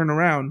sort of turn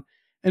around?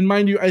 And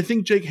mind you, I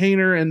think Jake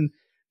Haener and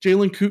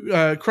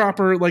Jalen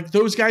Cropper,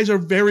 those guys are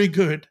very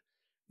good.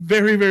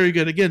 Very, very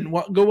good. Again,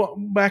 go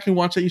back and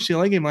watch that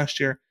UCLA game last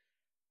year.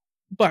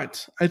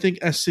 But I think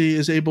SC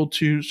is able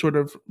to sort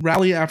of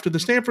rally after the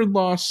Stanford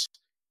loss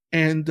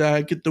and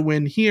get the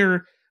win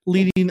here,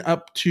 leading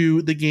up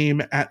to the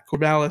game at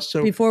Corvallis.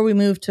 So before we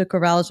move to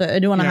Corvallis, I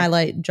do want to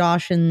highlight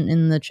Josh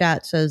in the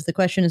chat says the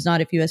question is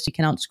not if USC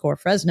can outscore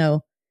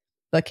Fresno,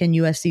 but can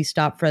USC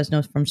stop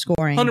Fresno from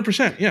scoring?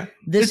 100%, yeah.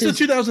 It's the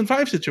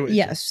 2005 situation.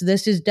 Yes,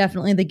 this is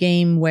definitely the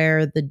game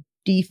where the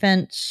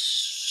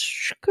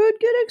defense could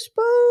get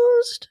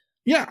exposed.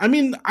 Yeah, I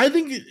mean, I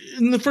think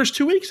in the first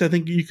 2 weeks, I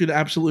think you could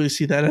absolutely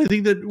see that. I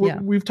think that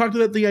we've talked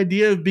about the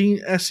idea of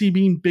SC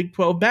being Big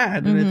 12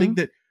 bad, and I think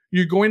that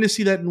you're going to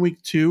see that in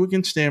week 2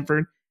 against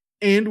Stanford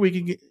and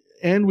week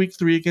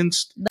 3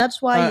 against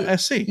That's why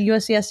SC.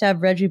 USC has to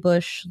have Reggie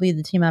Bush lead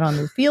the team out on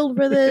the field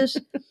for this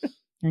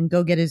and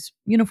go get his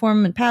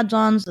uniform and pads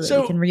on so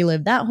that he can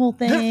relive that whole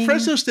thing. That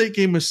Fresno State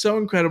game was so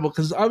incredible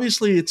because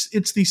obviously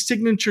it's the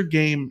signature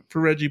game for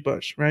Reggie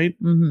Bush, right?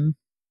 Mm-hmm.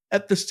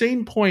 At the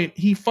same point,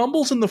 he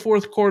fumbles in the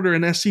fourth quarter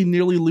and SC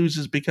nearly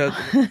loses because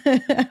of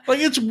it.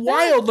 It's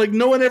wild.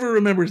 No one ever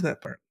remembers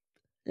that part.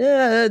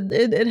 Yeah,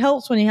 it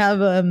helps when you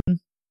have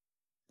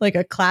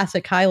a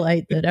classic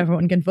highlight that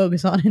everyone can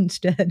focus on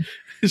instead.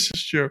 This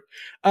is true.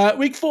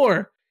 Week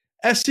 4,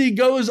 SC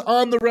goes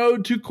on the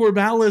road to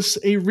Corvallis,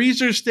 a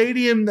Reser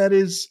Stadium that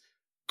is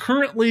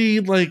currently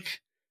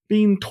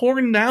being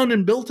torn down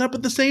and built up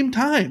at the same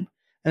time.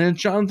 And then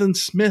Jonathan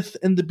Smith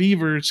and the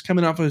Beavers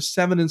coming off a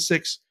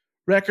 7-6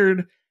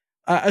 record.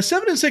 A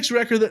 7-6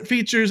 record that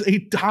features a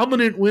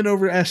dominant win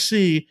over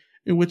SC,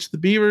 in which the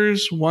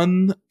Beavers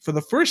won for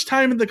the first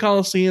time at the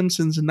Coliseum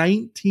since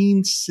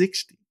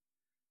 1960.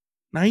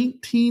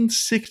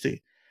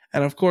 1960.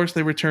 And of course,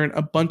 they return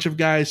a bunch of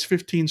guys,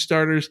 15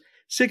 starters,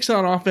 6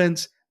 on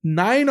offense.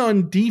 9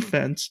 on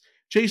defense.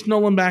 Chase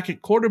Nolan back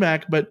at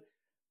quarterback, but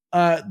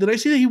did I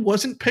see that he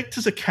wasn't picked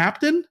as a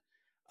captain?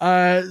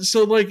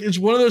 So like it's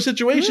one of those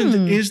situations.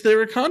 Is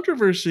there a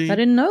controversy? I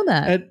didn't know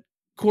that. At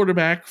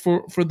quarterback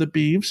for the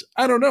Beavs.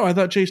 I don't know. I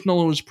thought Chase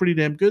Nolan was pretty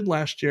damn good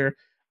last year.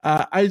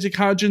 Isaac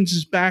Hodgins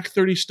is back,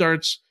 30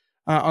 starts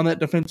on that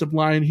defensive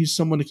line. He's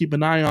someone to keep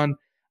an eye on.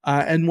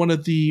 And one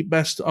of the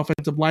best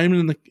offensive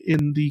linemen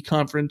in the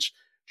conference,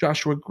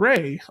 Joshua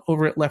Gray,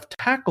 over at left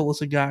tackle,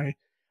 is a guy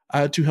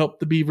to help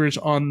the Beavers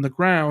on the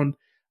ground.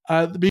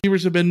 The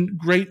Beavers have been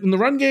great in the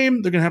run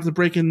game. They're going to have to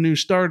break in a new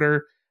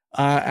starter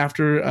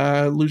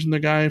after losing the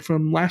guy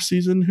from last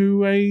season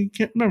who I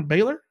can't remember.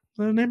 Baylor?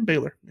 The name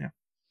Baylor. Yeah.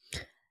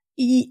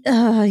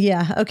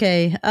 Yeah.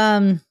 Okay.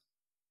 What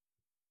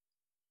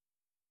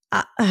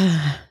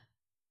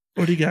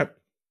do you got?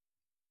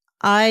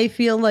 I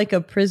feel like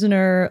a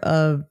prisoner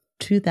of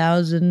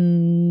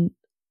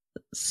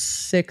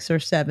 2006 or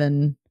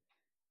 7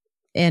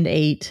 and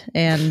 8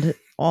 and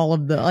all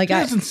of the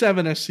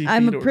 2007 SC.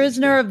 I'm a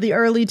prisoner of the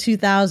early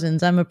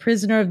 2000s. I'm a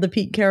prisoner of the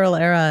Pete Carroll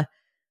era.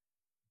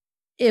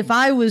 If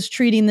I was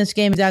treating this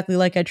game exactly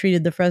like I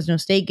treated the Fresno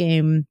State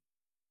game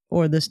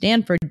or the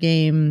Stanford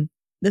game,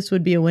 this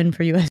would be a win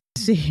for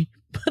USC.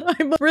 But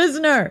I'm a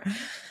prisoner.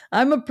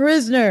 I'm a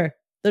prisoner.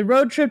 The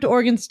road trip to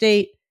Oregon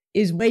State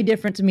is way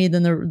different to me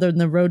than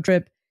the road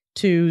trip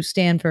to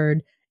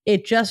Stanford.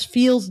 It just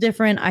feels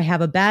different. I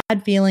have a bad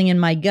feeling in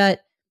my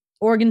gut.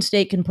 Oregon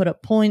State can put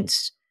up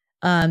points.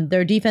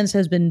 Their defense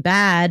has been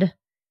bad,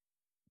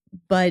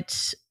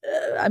 but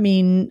I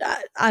mean,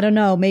 I don't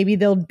know. Maybe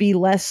they'll be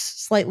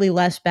slightly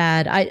less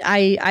bad.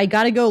 I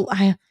gotta go.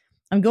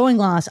 I'm going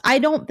loss. I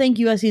don't think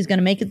USC is going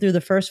to make it through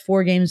the first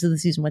 4 games of the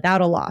season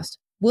without a loss.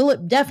 Will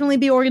it definitely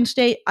be Oregon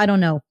State? I don't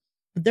know.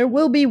 But there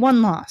will be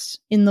one loss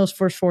in those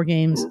first 4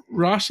 games.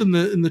 Ross in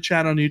the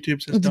chat on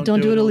YouTube says,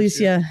 don't do it,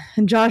 Alicia.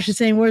 And Josh is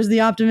saying, where's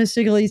the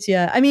optimistic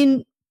Alicia? I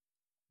mean,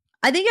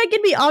 I think I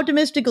could be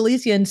optimistic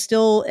Alicia and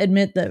still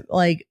admit that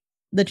like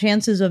the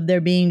chances of there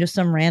being just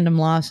some random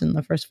loss in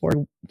the first 4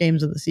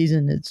 games of the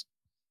season is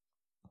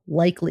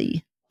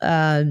likely.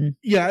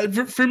 Yeah,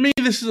 for me,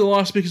 this is a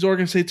loss because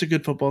Oregon State's a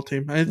good football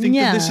team. I think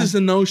that this is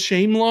a no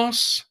shame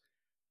loss.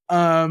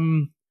 Not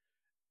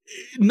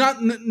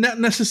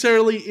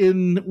necessarily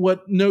in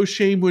what no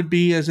shame would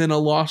be, as in a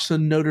loss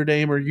in Notre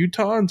Dame or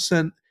Utah, and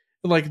sent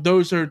like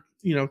those are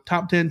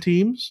top 10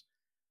 teams.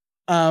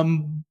 But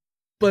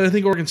I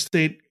think Oregon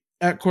State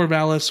at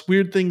Corvallis,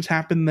 weird things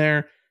happen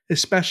there,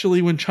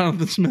 especially when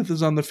Jonathan Smith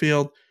is on the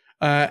field.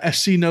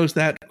 SC knows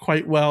that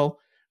quite well.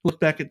 Look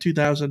back at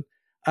 2000.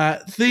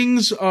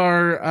 Things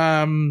are,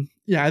 I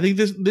think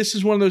this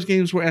is one of those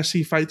games where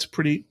SC fights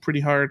pretty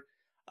hard,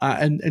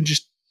 and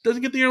just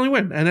doesn't get the early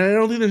win. And I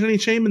don't think there's any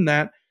shame in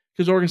that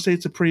because Oregon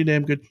State's a pretty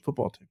damn good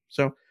football team.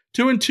 So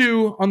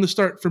 2-2 on the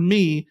start for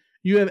me.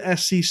 You have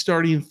SC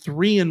starting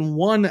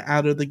 3-1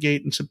 out of the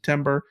gate in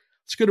September.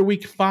 Let's go to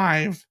week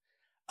 5.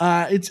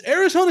 It's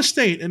Arizona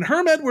State and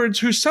Herm Edwards,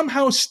 who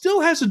somehow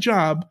still has a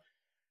job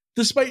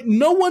despite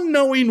no one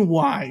knowing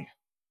why.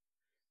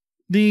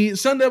 The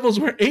Sun Devils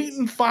were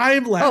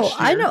 8-5 last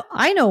year.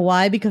 I know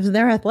why, because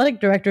their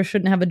athletic director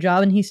shouldn't have a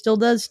job and he still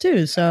does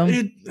too. So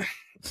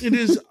it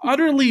is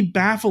utterly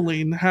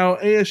baffling how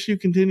ASU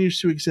continues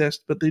to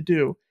exist, but they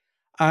do.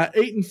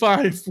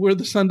 8-5 were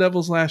the Sun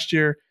Devils last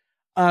year.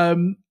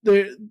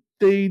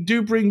 They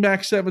do bring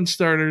back 7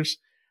 starters.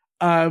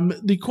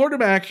 The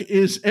quarterback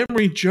is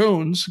Emory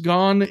Jones.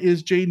 Gone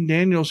is Jaden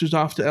Daniels, who's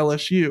off to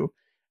LSU.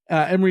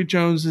 Emory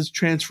Jones is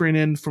transferring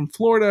in from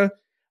Florida.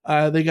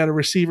 They got a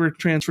receiver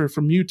transfer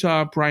from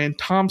Utah, Brian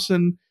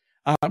Thompson.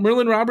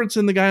 Merlin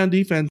Robertson, the guy on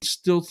defense,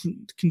 still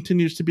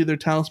continues to be their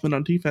talisman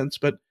on defense.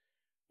 But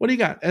what do you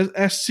got?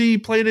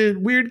 SC played a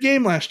weird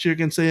game last year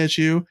against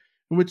ASU,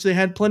 in which they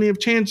had plenty of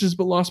chances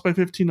but lost by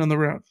 15 on the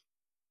road.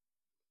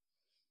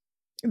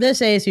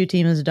 This ASU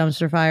team is a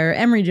dumpster fire.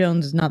 Emory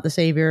Jones is not the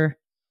savior.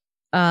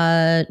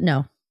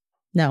 No.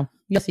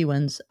 Yes, he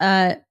wins.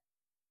 Herm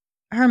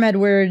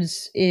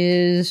Edwards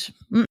is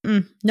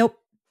nope.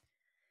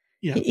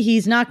 Yeah.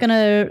 He's not going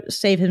to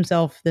save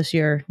himself this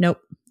year.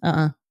 Nope.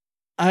 I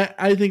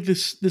think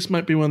this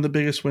might be one of the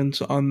biggest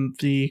wins on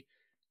the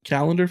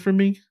calendar for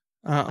me.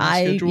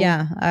 Schedule.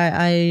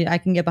 I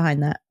can get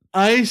behind that.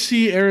 I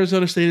see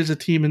Arizona State as a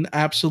team in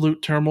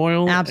absolute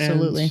turmoil.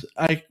 Absolutely. And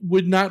I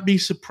would not be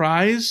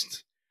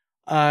surprised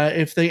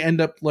if they end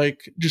up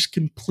like just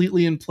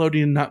completely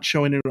imploding and not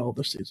showing it all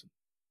this season.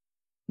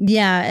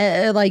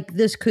 Yeah, like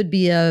this could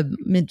be a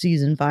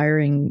mid-season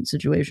firing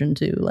situation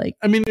too. Like,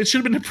 I mean, it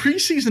should have been a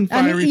preseason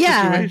firing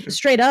situation.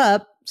 Straight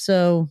up.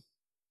 So,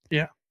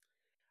 yeah.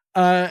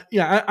 I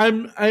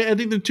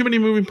think there are too many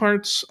moving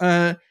parts.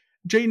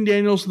 Jaden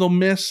Daniels they'll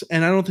miss,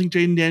 and I don't think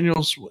Jaden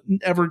Daniels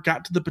ever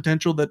got to the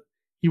potential that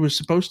he was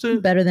supposed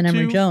to. Better than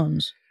Emory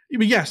Jones.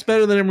 Yes,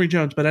 better than Emory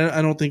Jones, but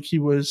I don't think he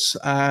was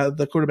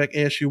the quarterback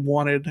ASU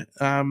wanted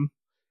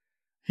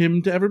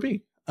him to ever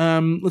be.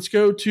 Let's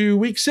go to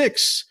week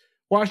 6.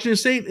 Washington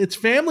State, it's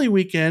family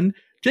weekend.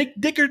 Jake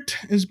Dickert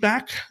is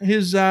back.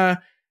 His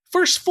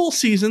first full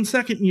season,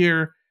 second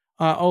year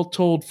all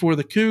told for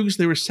the Cougs.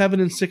 They were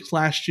 7-6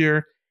 last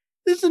year.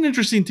 This is an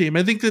interesting team.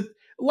 I think that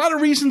a lot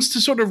of reasons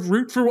to sort of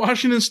root for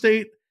Washington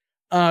State.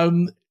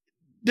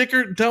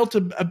 Dickert dealt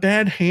a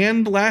bad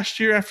hand last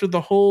year after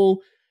the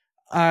whole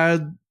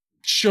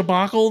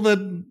shabacle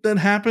that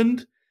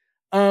happened.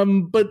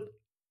 But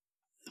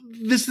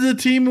this is a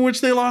team in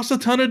which they lost a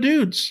ton of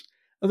dudes.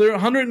 They're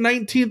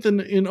 119th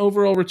in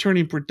overall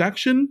returning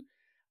production.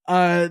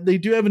 They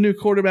do have a new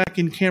quarterback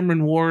in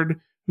Cameron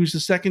Ward, who's the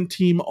second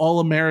team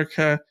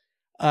All-America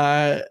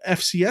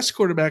FCS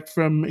quarterback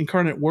from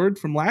Incarnate Word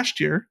from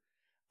last year.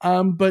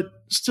 But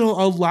still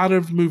a lot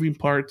of moving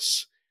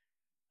parts.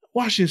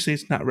 Washington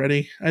State's not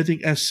ready. I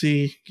think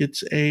SC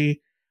gets a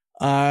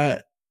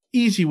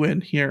easy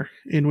win here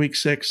in week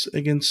 6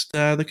 against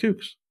the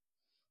Cougs.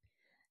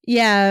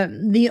 Yeah,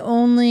 the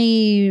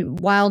only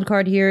wild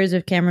card here is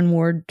if Cameron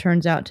Ward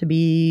turns out to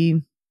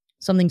be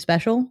something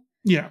special.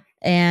 Yeah.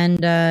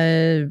 And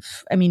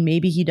I mean,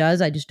 maybe he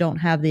does. I just don't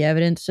have the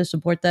evidence to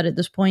support that at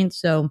this point.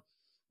 So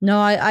no,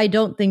 I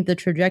don't think the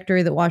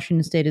trajectory that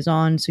Washington State is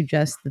on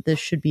suggests that this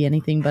should be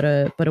anything but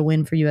a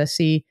win for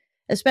USC,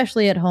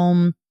 especially at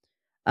home.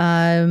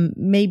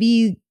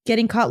 Maybe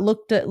getting caught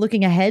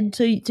looking ahead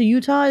to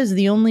Utah is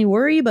the only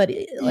worry, but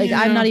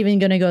I'm not even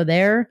going to go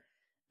there.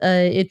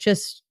 It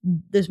just,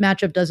 this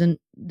matchup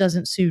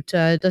doesn't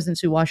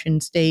suit Washington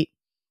State,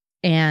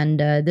 and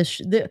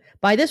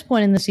by this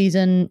point in the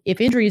season, if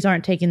injuries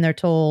aren't taking their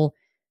toll,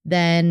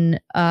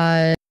 then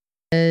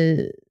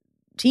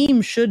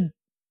teams should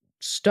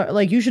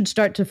start. You should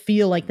start to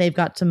feel like they've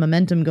got some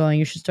momentum going.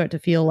 You should start to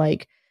feel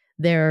like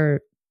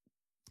they're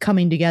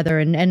coming together,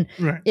 and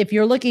right. If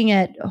you're looking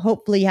at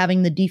hopefully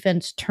having the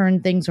defense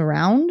turn things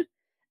around.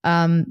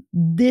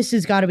 This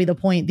has got to be the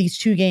point. These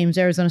 2 games,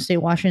 Arizona State,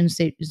 Washington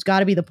State, has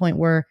got to be the point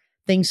where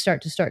things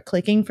start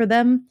clicking for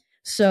them.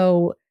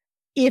 So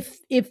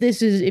if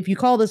you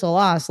call this a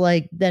loss,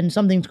 then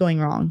something's going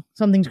wrong.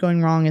 Something's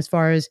going wrong as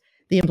far as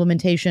the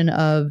implementation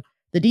of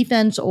the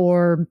defense,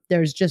 or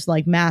there's just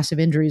massive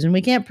injuries, and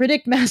we can't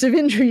predict massive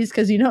injuries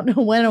because you don't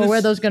know when or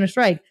where those are going to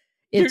strike.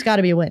 It's got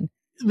to be a win.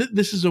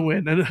 This is a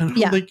win. I don't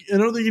think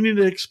you need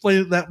to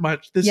explain it that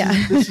much. This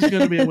is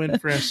going to be a win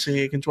for SC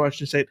against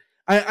Washington State.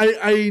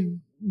 I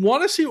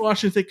want to see what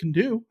Washington State can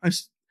do.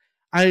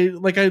 I'd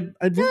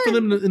root for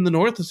them in the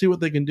North to see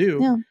what they can do.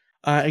 Yeah.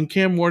 And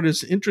Cam Ward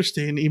is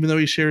interesting, even though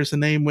he shares a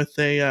name with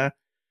a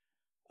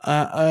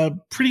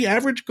pretty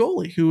average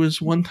goalie who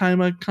was one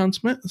time a Conn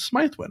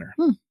Smythe winner.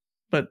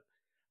 But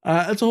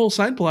that's a whole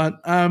side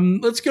plot.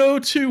 Let's go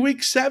to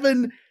week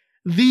 7,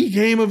 the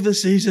game of the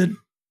season,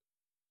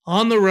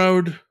 on the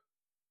road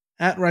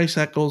at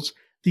Rice-Eccles.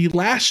 The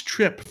last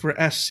trip for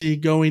SC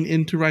going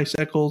into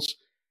Rice-Eccles.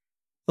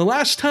 The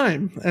last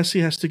time SC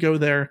has to go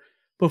there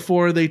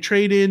before they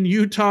trade in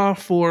Utah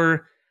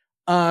for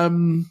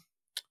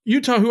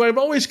Utah, who I've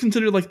always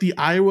considered the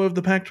Iowa of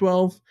the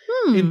Pac-12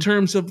 in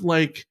terms of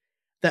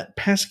that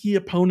pesky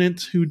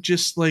opponent who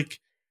just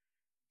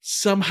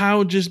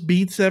somehow just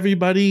beats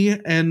everybody,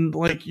 and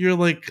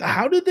you're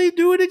how did they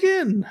do it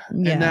again?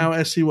 Yeah. And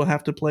now SC will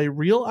have to play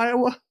real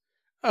Iowa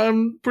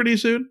pretty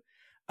soon.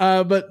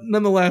 But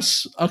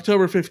nonetheless,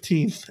 October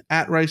 15th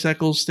at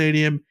Rice-Eccles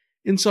Stadium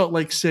in Salt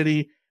Lake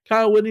City.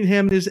 Kyle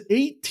Whittingham in his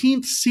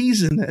 18th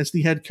season as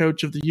the head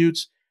coach of the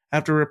Utes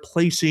after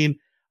replacing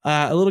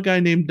a little guy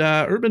named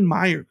Urban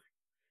Meyer.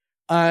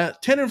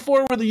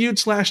 10-4 were the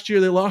Utes last year.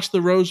 They lost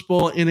the Rose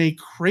Bowl in a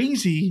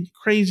crazy,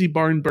 crazy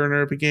barn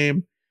burner of a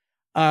game.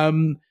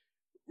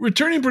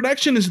 Returning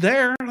production is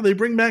there. They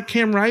bring back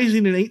Cam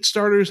Rising and 8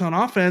 starters on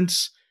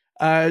offense.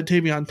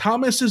 Tavion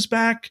Thomas is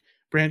back.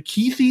 Brant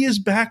Keithy is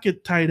back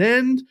at tight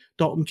end.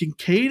 Dalton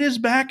Kincaid is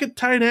back at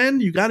tight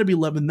end. You got to be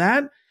loving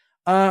that.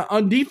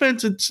 On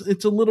defense,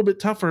 it's a little bit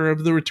tougher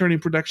of the returning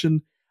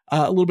production,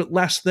 a little bit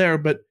less there,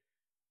 but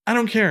I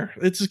don't care.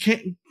 It's a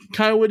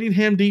Kyle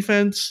Whittingham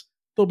defense.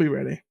 They'll be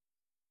ready.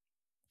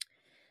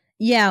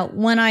 Yeah,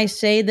 when I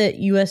say that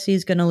USC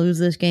is going to lose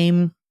this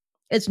game,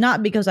 it's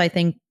not because I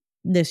think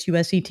this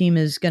USC team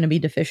is going to be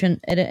deficient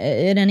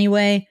in any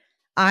way.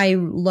 I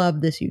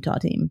love this Utah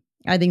team.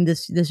 I think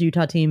this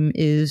Utah team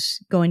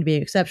is going to be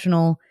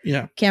exceptional.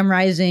 Yeah. Cam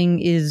Rising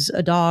is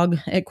a dog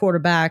at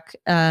quarterback.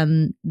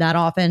 That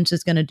offense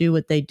is going to do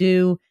what they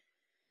do.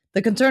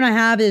 The concern I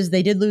have is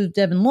they did lose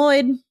Devin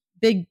Lloyd,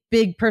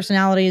 big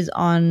personalities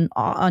on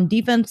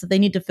defense that they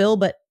need to fill,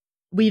 but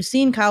we've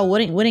seen Kyle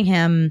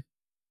Whittingham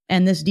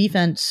and this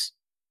defense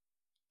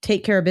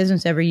take care of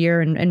business every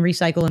year and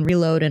recycle and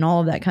reload and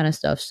all of that kind of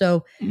stuff.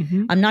 So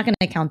I'm not going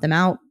to count them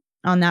out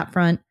on that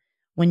front.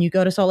 When you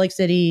go to Salt Lake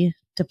City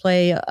to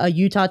play a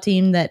Utah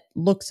team that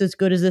looks as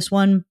good as this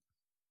one,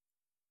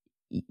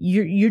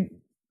 you're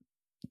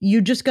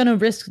just going to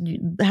risk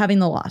having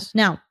the loss.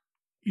 Now,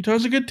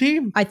 Utah's a good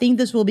team. I think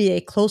this will be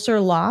a closer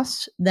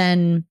loss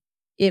than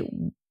it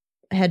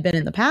had been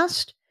in the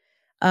past.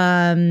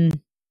 I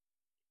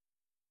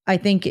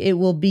think it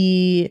will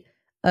be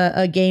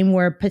a game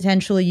where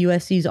potentially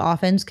USC's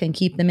offense can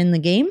keep them in the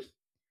game.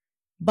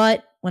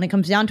 But when it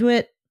comes down to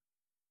it,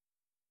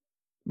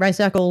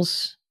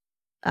 Rice-Eccles,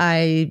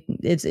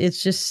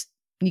 it's just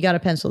you got to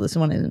pencil this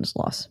one in as a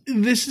loss.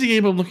 This is a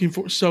game I'm looking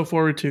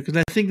forward to, because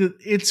I think that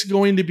it's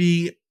going to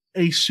be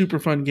a super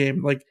fun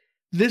game. Like,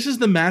 this is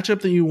the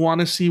matchup that you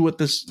want to see what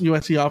this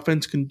USC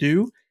offense can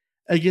do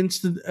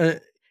against in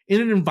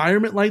an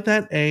environment like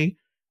that.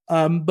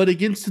 But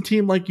against a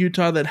team like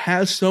Utah that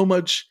has so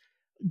much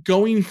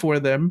going for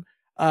them,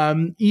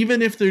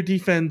 even if their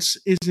defense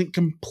isn't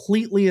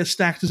completely as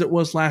stacked as it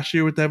was last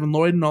year with Devin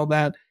Lloyd and all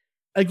that.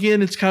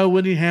 Again, it's Kyle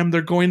Whittingham.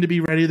 They're going to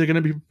be ready. They're going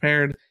to be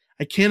prepared.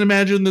 I can't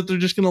imagine that they're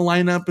just going to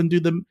line up and do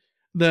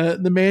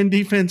the man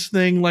defense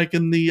thing like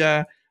in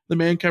the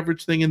man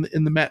coverage thing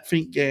in the Matt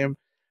Fink game.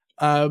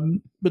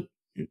 But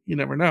you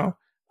never know.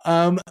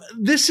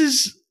 This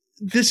is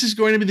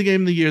going to be the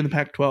game of the year in the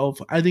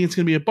Pac-12. I think it's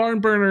going to be a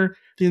barn burner.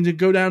 I think it's going to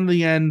go down to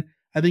the end.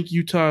 I think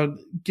Utah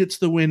gets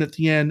the win at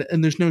the end,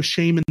 and there's no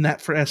shame in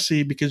that for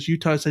SC because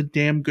Utah is a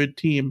damn good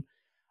team.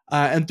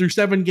 And through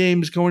 7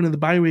 games going to the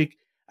bye week,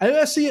 I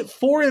have SC at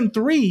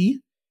 4-3.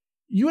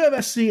 You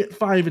have SC at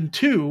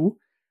 5-2.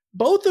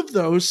 Both of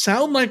those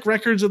sound like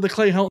records of the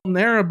Clay Helton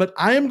era, but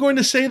I am going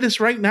to say this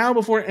right now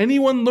before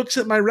anyone looks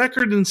at my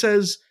record and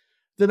says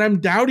that I'm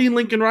doubting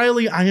Lincoln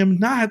Riley. I am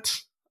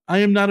not. I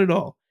am not at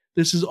all.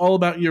 This is all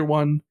about year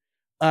one.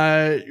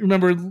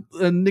 Remember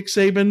Nick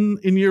Saban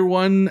in year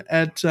one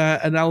at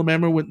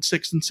Alabama went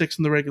 6-6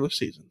 in the regular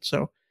season.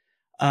 So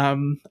I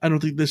don't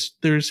think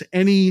there's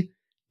any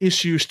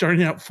issue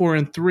starting out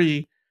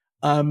 4-3.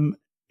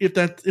 If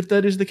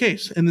that is the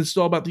case, and it's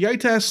all about the eye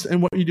test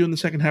and what you do in the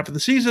second half of the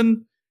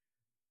season.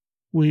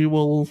 We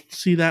will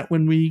see that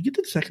when we get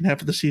to the second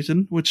half of the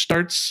season, which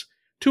starts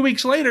 2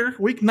 weeks later,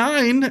 week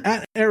 9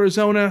 at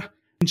Arizona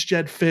against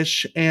Jedd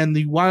Fisch and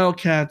the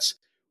Wildcats.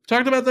 We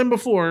talked about them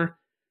before.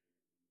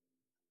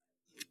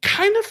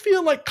 Kind of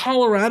feel like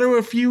Colorado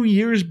a few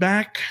years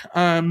back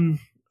under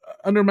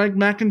Mike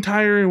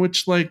McIntyre, in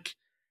which like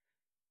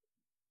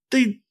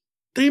they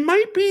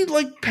might be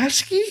like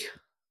pesky.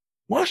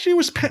 Washington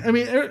was,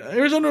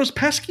 Arizona was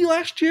pesky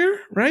last year,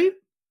 right?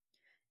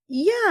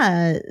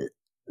 Yeah,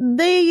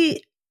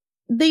 they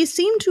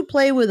seem to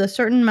play with a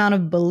certain amount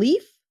of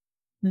belief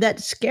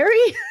that's scary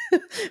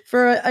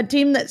for a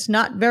team that's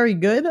not very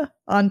good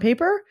on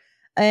paper,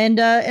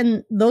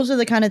 and those are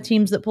the kind of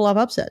teams that pull off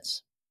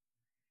upsets.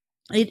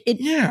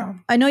 Yeah,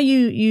 I know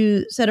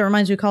you said it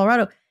reminds you of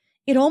Colorado.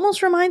 It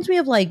almost reminds me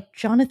of like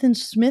Jonathan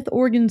Smith,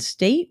 Oregon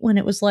State, when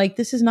it was like,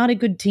 this is not a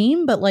good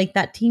team, but like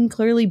that team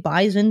clearly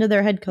buys into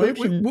their head coach.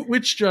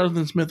 Which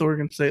Jonathan Smith,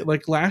 Oregon State?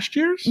 Like last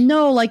year's?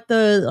 No, like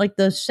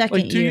the second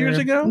year. Like 2 years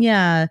ago?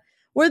 Yeah.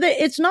 Where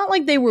it's not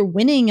like they were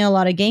winning a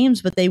lot of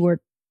games, but they were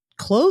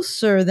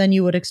closer than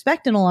you would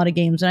expect in a lot of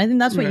games. And I think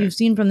that's what you've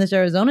seen from this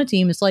Arizona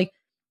team. It's like,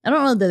 I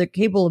don't know that they're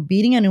capable of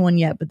beating anyone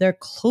yet, but they're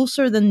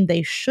closer than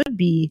they should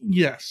be.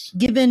 Yes.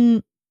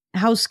 Given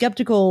how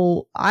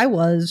skeptical I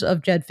was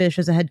of Jedd Fisch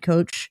as a head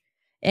coach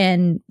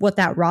and what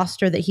that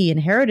roster that he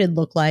inherited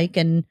looked like,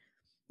 and,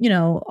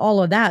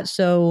 all of that.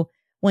 So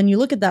when you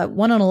look at that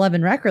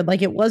 1-11 record,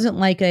 like it wasn't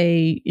like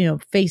a,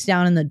 face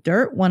down in the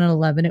dirt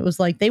 1-11. It was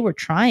like they were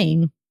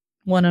trying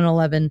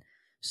 1-11.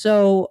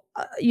 So,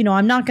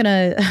 I'm not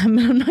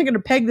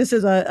gonna peg this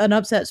as an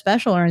upset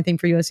special or anything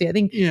for USC. I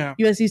think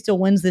USC still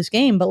wins this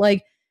game, but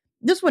like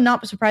this would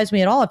not surprise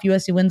me at all if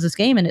USC wins this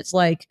game and it's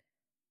like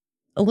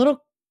a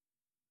little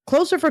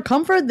closer for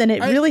comfort than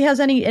it really has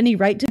any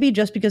right to be,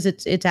 just because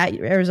it's at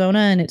Arizona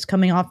and it's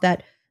coming off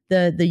that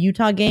the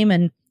Utah game,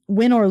 and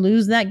win or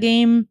lose that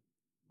game,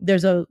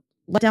 there's a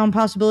letdown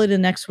possibility the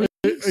next week.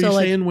 Are you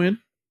saying win?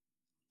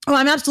 Oh,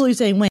 I'm absolutely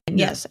saying win.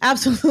 Yes,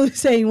 absolutely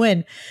saying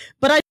win.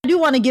 But I do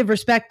want to give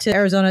respect to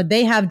Arizona.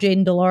 They have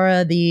Jaden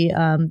DeLaura,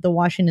 the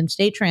Washington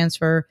State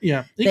transfer.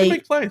 Yeah, he can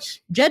make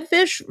plays. Jedd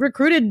Fisch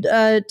recruited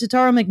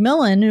Tataro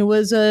McMillan, who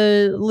was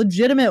a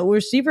legitimate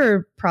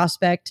receiver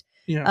prospect.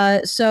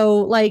 Yeah. So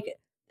like,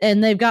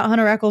 and they've got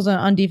Hunter Echols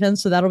on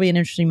defense, so that'll be an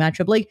interesting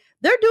matchup. Like,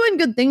 they're doing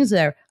good things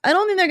there. I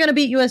don't think they're going to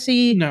beat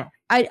USC. No.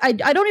 I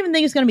don't even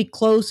think it's going to be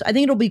close. I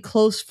think it'll be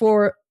close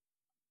for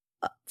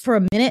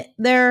a minute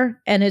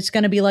there, and it's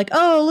going to be like,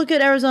 oh, look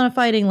at Arizona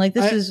fighting. Like,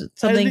 this is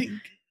something.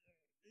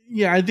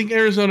 I think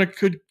Arizona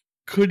could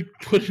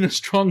put in a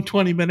strong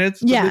 20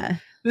 minutes. Yeah.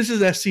 This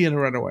is SC in a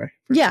runaway.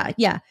 Yeah,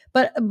 yeah.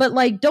 But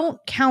like, don't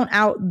count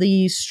out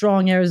the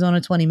strong Arizona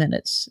 20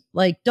 minutes.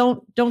 Like,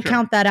 don't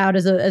count that out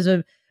as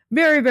a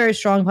very, very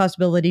strong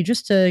possibility,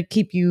 just to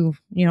keep you,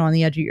 on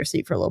the edge of your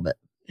seat for a little bit.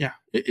 Yeah,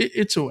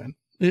 it's a win.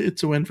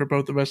 It's a win for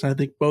both of us. And I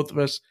think both of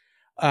us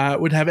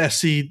would have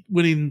SC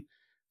winning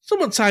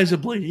somewhat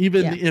sizably,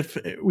 even if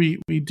we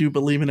do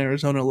believe in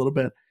Arizona a little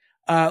bit.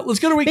 Let's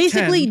go to week 10.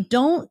 Basically,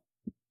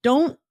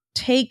 don't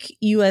take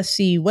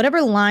USC,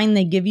 whatever line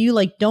they give you,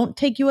 like, don't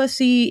take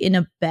USC in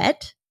a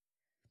bet.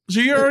 So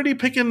you're already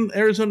picking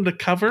Arizona to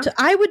cover? So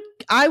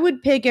I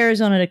would pick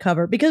Arizona to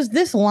cover, because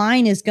this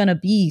line is going to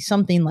be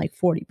something like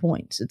 40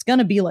 points. It's going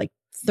to be like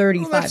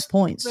 35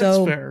 points. That's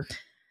so fair.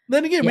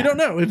 Then again, we don't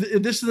know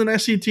if this is an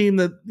SC team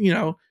that,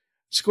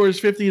 scores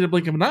 50 in a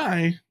blink of an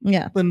eye.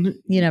 Yeah.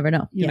 Then you never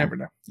know. You never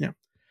know. Yeah.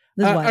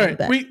 This is all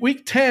right.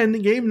 Week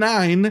 10, game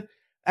 9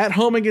 at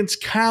home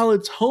against Cal.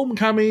 It's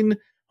homecoming.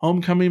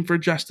 homecoming for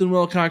Justin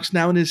Wilcox,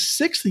 now in his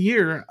 6th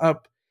year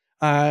up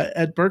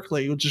at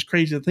Berkeley, which is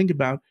crazy to think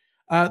about.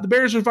 The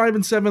Bears were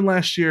 5-7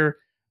 last year.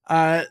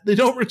 They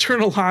don't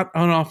return a lot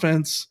on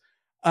offense.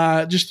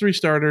 Just 3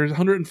 starters,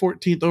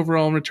 114th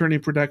overall in returning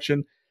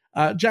production.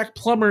 Jack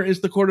Plummer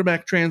is the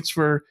quarterback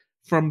transfer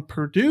from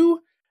Purdue.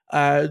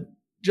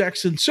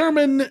 Jackson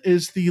Sermon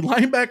is the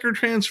linebacker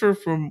transfer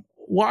from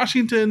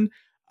Washington.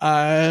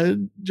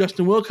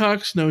 Justin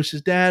Wilcox knows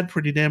his dad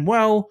pretty damn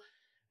well.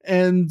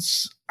 And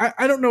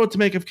I don't know what to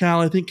make of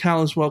Cal. I think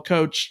Cal is well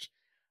coached.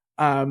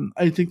 I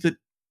think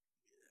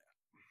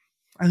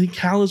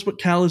Cal is what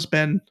Cal has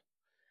been.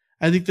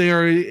 I think they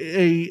are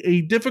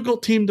a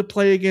difficult team to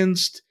play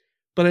against.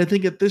 But I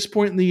think at this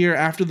point in the year,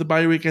 after the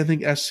bye week, I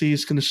think SC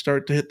is going to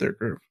start to hit their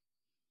groove.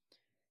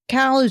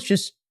 Cal is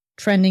just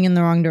trending in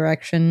the wrong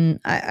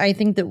direction. I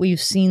think that we've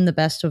seen the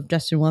best of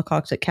Justin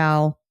Wilcox at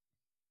Cal.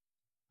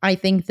 I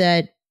think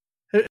that...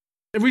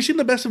 Have we seen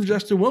the best of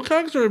Justin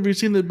Wilcox, or have we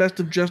seen the best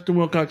of Justin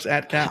Wilcox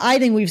at Cal? I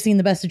think we've seen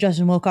the best of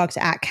Justin Wilcox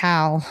at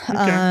Cal.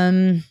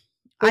 Okay.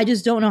 I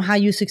just don't know how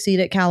you succeed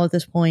at Cal at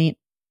this point.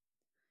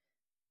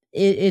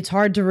 It's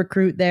hard to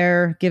recruit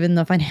there, given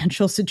the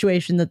financial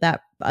situation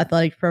that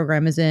athletic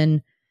program is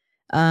in.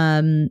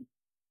 I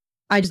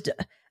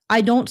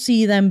don't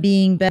see them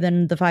being better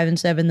than the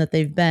 5-7 that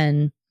they've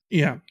been.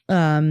 Yeah.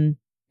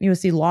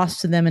 USC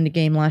lost to them in a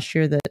game last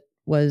year that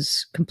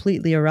was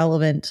completely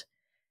irrelevant,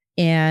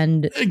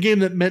 and a game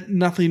that meant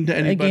nothing to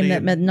anybody.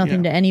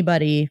 To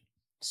anybody.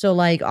 So,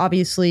 like,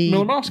 obviously,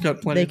 Miller Moss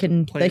got plenty.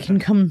 They can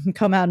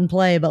come out and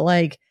play, but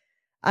like,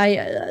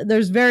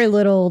 there's very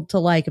little to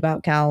like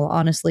about Cal,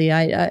 honestly.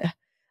 Again,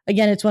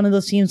 it's one of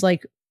those teams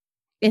like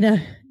in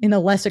a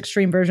less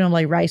extreme version of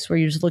like Rice, where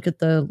you just look at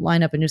the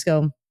lineup and just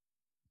go,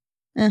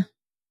 I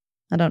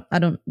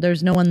don't.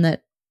 There's no one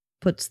that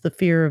puts the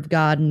fear of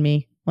God in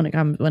me when it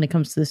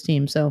comes to this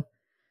team. So,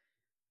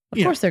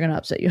 of course, they're going to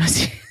upset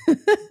USC.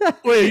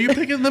 Wait, are you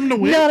picking them to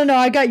win? No.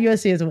 I got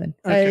USC as a win.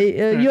 Okay.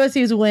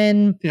 USC is a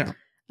win. Yeah.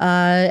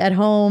 At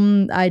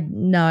home, I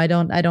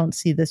don't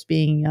see this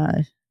being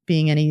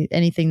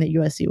anything that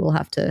USC will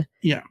have to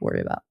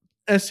worry about.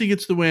 SC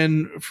gets the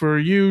win for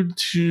you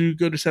to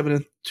go to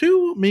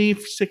 7-2, me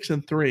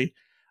 6-3.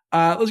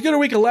 Let's go to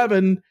week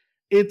 11.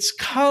 It's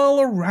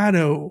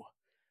Colorado.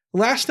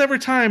 Last ever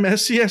time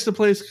SC has to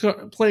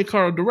play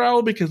Carl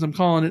Durrell, because I'm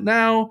calling it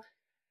now.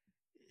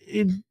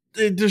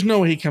 There's no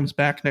way he comes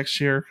back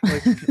next year.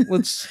 Like,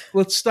 let's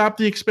stop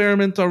the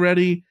experiment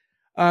already.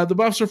 The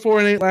Buffs were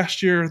 4-8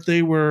 last year.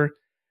 They were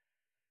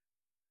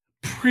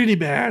pretty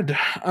bad.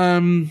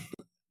 Brendan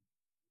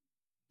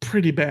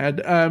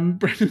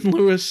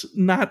Lewis,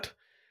 not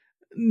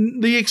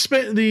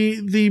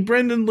the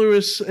Brendan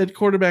Lewis at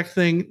quarterback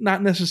thing,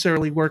 not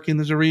necessarily working.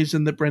 There's a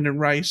reason that Brendan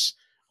Rice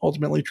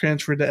ultimately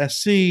transferred to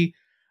SC.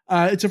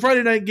 It's a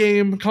Friday night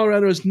game.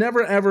 Colorado has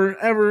never, ever,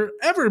 ever,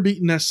 ever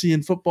beaten SC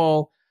in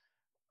football.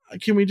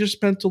 Can we just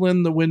pencil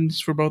in the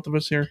wins for both of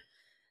us here?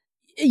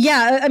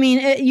 Yeah, I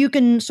mean, you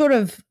can sort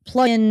of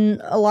plug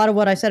in a lot of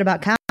what I said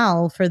about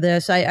Cal for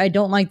this. I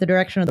don't like the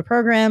direction of the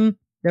program.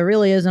 There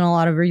really isn't a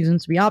lot of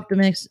reasons to be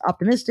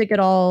optimistic at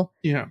all.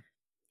 Yeah.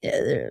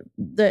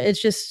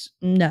 It's just,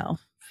 no.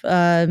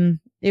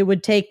 It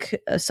would take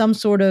some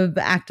sort of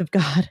act of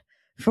God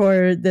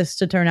for this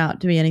to turn out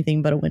to be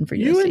anything but a win for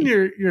USC. You and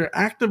your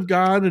act of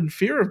God and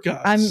fear of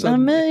God. This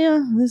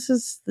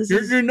is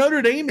your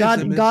Notre Dame.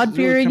 God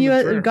fearing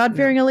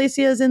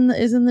Alicia is in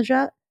the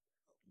chat.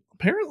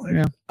 Apparently.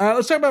 Yeah.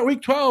 Let's talk about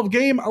week 12,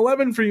 game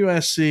 11 for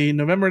USC,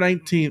 November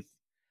 19th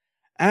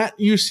at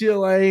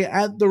UCLA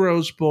at the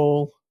Rose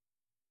Bowl.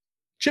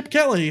 Chip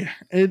Kelly.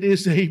 It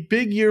is a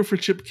big year for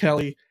Chip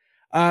Kelly.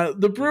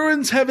 The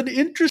Bruins have an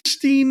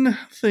interesting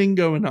thing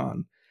going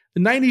on.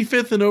 The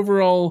 95th in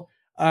overall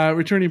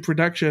returning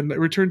production. They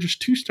returned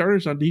just 2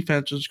 starters on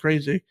defense, which is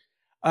crazy.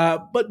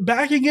 But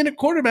back again at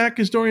quarterback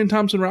is Dorian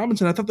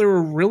Thompson-Robinson. I thought they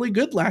were really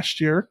good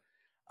last year.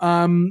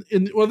 I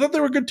thought they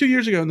were good 2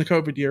 years ago in the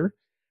COVID year.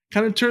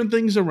 Kind of turned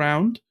things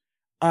around.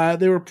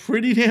 They were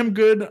pretty damn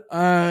good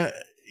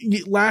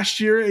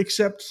last year,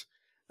 except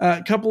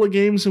a couple of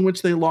games in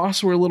which they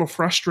lost were a little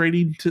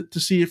frustrating to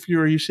see if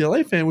you're a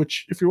UCLA fan,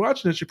 which if you're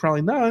watching this, you're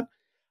probably not.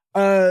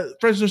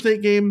 Fresno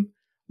State game,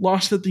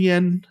 lost at the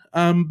end.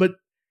 But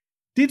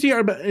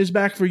DTR is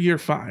back for year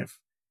 5.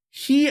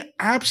 He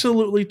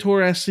absolutely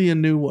tore SC a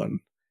new one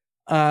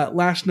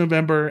last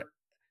November.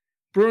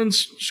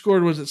 Bruins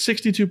scored,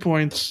 62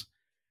 points,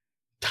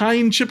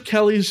 tying Chip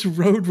Kelly's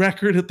road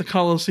record at the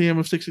Coliseum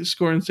of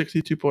scoring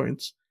 62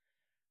 points.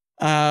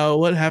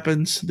 What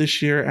happens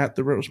this year at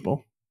the Rose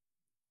Bowl?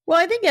 Well,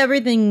 I think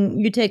everything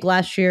you take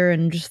last year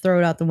and just throw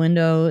it out the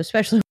window,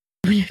 especially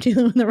when you're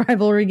dealing with the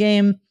rivalry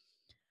game.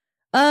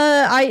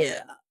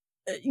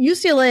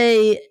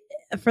 UCLA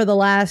for the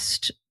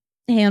last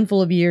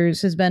handful of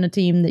years has been a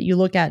team that you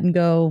look at and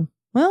go,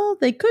 well,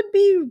 they could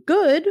be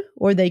good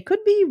or they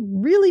could be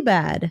really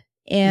bad.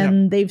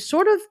 And they've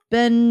sort of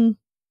been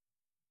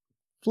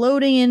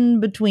floating in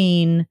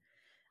between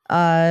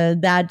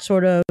that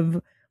sort of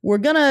we're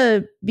going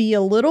to be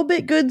a little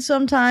bit good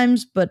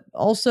sometimes, but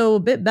also a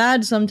bit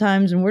bad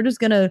sometimes. And we're just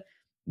going to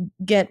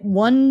get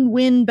one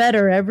win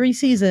better every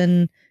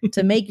season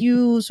to make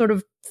you sort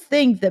of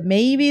think that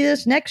maybe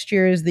this next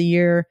year is the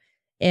year.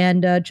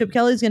 And Chip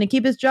Kelly's going to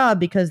keep his job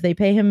because they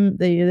pay him.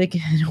 They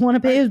don't want to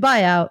pay his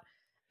buyout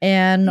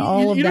and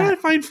all of that. You know what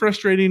I find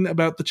frustrating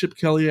about the Chip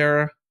Kelly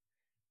era?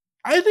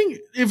 I think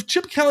if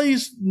Chip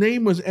Kelly's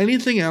name was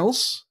anything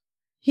else,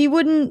 he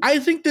wouldn't. I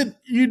think that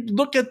you'd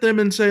look at them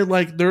and say,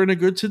 like, they're in a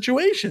good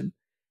situation.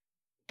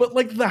 But,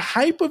 like, the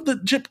hype of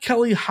the Chip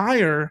Kelly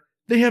hire,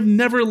 they have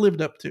never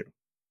lived up to.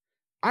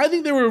 I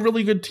think they were a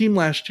really good team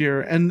last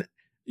year, and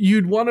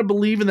you'd want to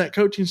believe in that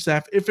coaching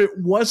staff. If it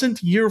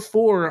wasn't year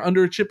 4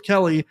 under Chip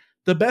Kelly,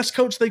 the best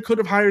coach they could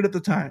have hired at the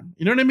time.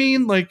 You know what I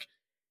mean? Like,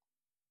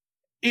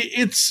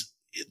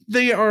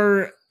 they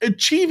are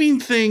achieving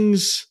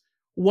things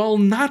while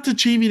not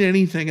achieving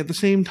anything at the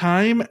same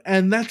time,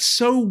 and that's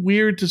so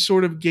weird to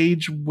sort of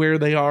gauge where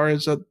they are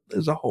as a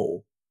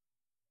whole.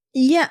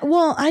 Yeah,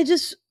 well,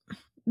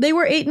 they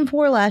were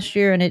 8-4 last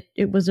year, and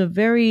it was a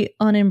very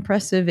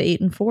unimpressive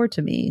 8-4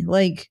 to me.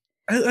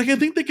 I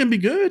think they can be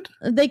good.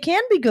 They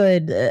can be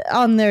good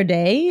on their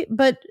day,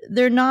 but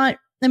they're not.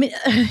 I mean,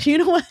 you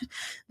know what?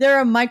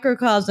 They're a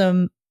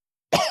microcosm.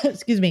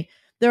 Excuse me.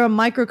 They're a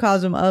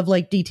microcosm of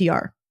like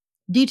DTR.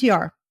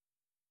 DTR,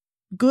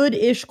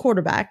 good-ish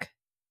quarterback,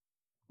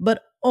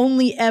 but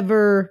only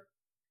ever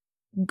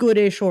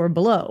good-ish or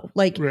below.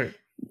 Like, right.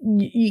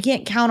 You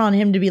can't count on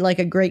him to be like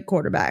a great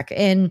quarterback.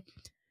 And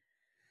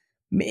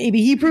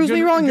maybe he proves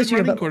me wrong this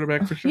year. But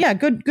quarterback for sure. Yeah,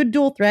 good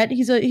dual threat.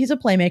 He's a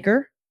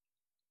playmaker.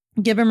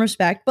 Give him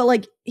respect, but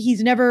like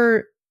he's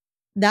never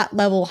that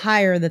level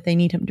higher that they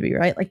need him to be,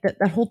 right? Like that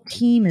whole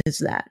team is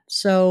that.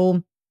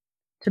 So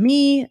to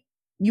me,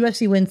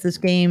 USC wins this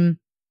game.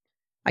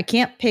 I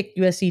can't pick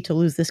USC to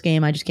lose this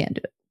game. I just can't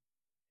do it.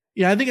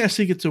 Yeah, I think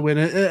SC gets a win.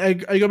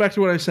 I go back to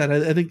what I said.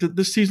 I think that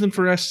this season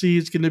for SC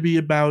is going to be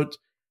about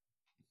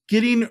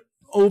getting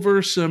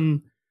over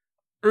some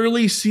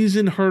early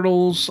season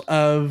hurdles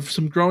of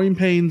some growing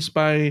pains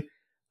by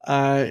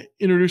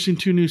introducing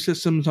 2 new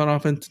systems on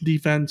offense and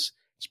defense,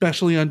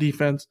 especially on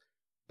defense.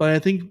 But I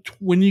think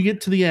when you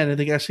get to the end, I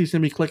think SC's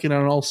going to be clicking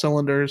on all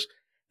cylinders.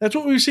 That's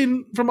what we've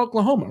seen from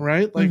Oklahoma,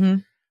 right? Like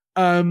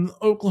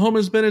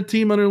Oklahoma's been a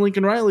team under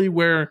Lincoln Riley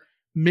where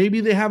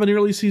maybe they have an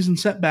early season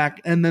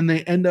setback and then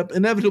they end up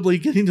inevitably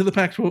getting to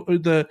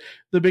the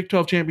Big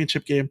 12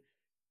 championship game.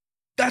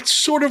 That's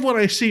sort of what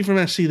I see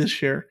from SC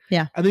this year.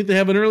 Yeah. I think they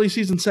have an early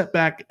season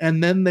setback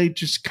and then they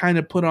just kind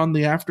of put on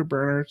the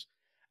afterburners.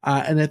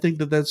 And I think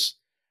that's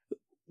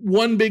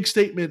one big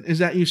statement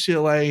is at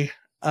UCLA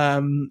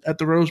at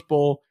the Rose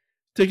Bowl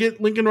to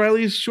get Lincoln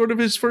Riley sort of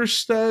his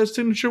first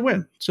signature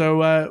win.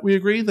 So we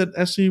agree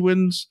that SC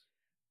wins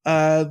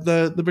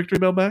the victory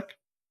bell back.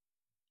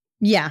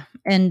 Yeah,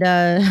 and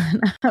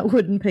I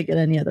wouldn't pick it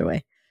any other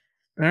way.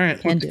 All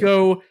right, let's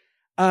go.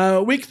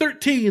 Week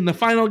 13, the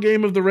final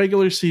game of the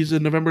regular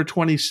season, November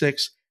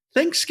 26th,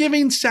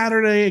 Thanksgiving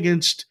Saturday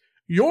against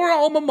your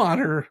alma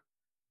mater,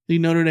 the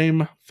Notre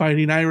Dame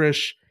Fighting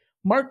Irish.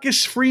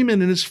 Marcus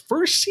Freeman in his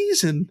first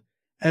season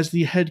as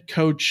the head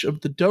coach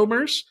of the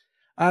Domers.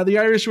 The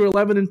Irish were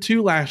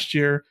 11-2 last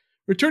year.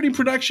 Returning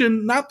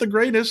production, not the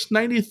greatest,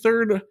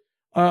 93rd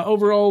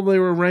overall. They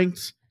were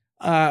ranked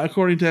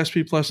according to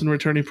SP Plus in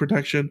returning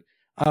production.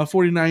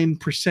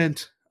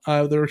 49%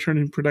 of the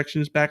returning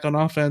production is back on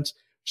offense,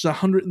 which is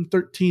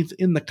 113th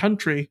in the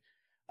country.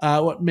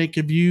 What make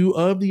a view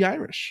of the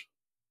Irish?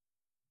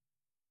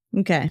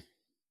 Okay.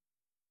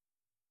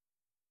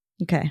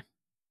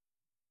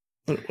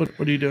 What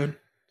are you doing?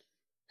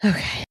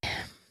 Okay.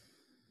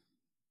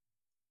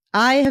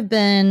 I have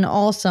been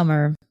all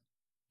summer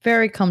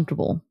very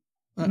comfortable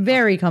with a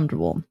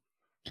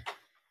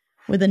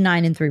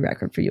 9-3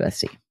 record for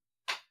USC.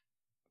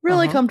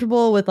 Really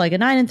comfortable with like a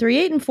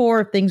 9-3,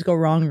 8-4 if things go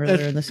wrong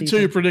earlier in the season. So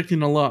you're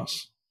predicting a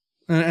loss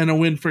and a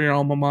win for your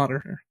alma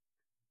mater here.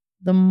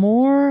 The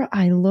more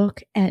I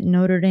look at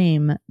Notre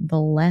Dame, the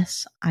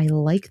less I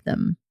like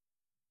them.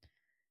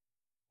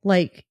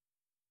 Like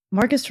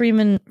Marcus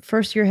Freeman,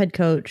 first-year head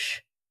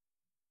coach,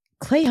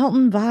 Clay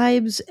Helton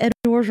vibes, Ed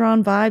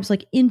Orgeron vibes,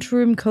 like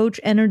interim coach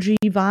energy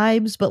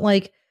vibes, but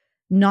like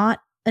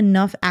not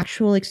enough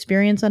actual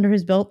experience under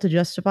his belt to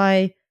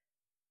justify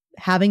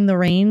having the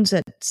reins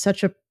at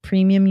such a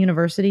premium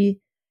university.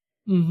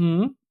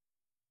 Mm-hmm.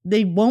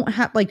 They won't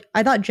have, like,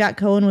 I thought Jack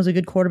Cohen was a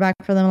good quarterback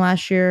for them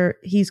last year.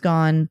 He's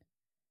gone.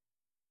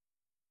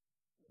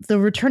 The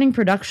returning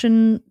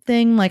production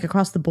thing, like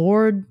across the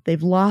board,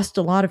 they've lost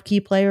a lot of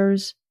key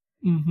players.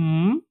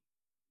 Mm-hmm.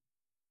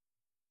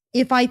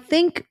 If I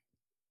think,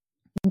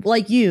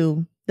 like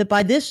you, that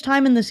by this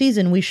time in the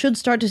season, we should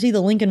start to see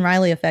the Lincoln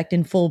Riley effect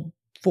in full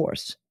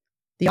force.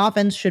 The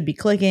offense should be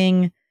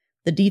clicking.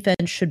 The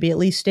defense should be at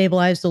least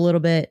stabilized a little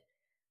bit.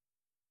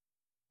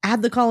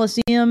 At the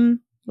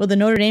Coliseum with a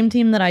Notre Dame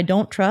team that I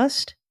don't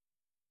trust.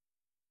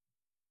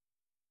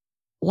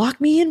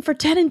 Lock me in for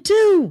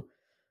 10-2.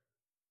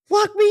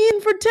 Lock me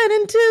in for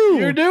 10-2.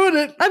 You're doing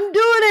it. I'm doing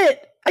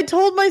it. I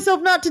told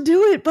myself not to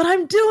do it, but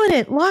I'm doing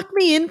it. Lock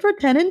me in for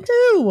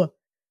 10-2.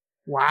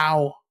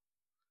 Wow.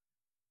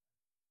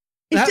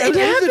 It How does it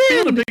feel to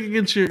happened. pick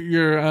against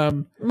your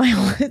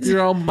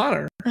alma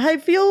mater? I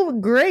feel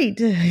great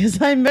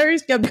because I'm very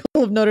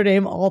skeptical of Notre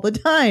Dame all the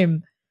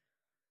time.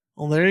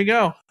 Well, there you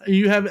go.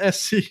 You have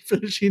SC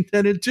finishing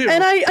 10-2.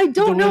 And I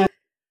don't know.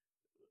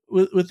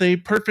 With a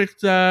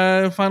perfect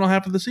final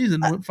half of the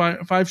season, with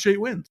five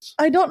straight wins.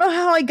 I don't know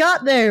how I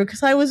got there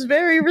because I was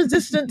very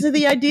resistant to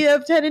the idea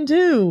of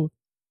 10-2.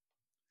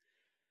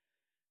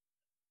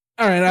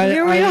 All right,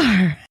 Here we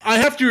are. I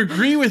have to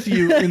agree with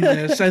you in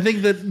this. I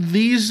think that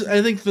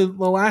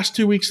the last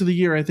 2 weeks of the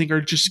year, I think,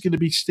 are just going to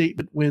be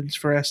statement wins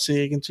for SC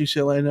against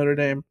UCLA and Notre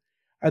Dame.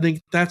 I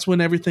think that's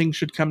when everything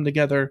should come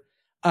together.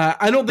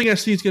 I don't think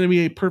SC is going to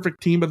be a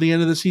perfect team by the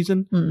end of the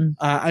season.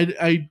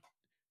 I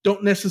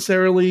don't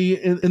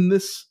necessarily in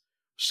this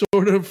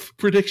sort of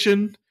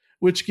prediction,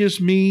 which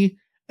gives me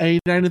a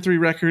 9-3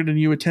 record and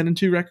you a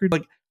 10-2 record.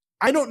 Like,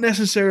 I don't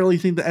necessarily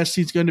think the SC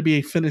is going to be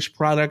a finished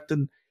product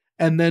and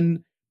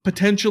then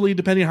potentially,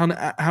 depending on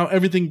how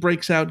everything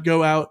breaks out,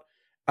 go out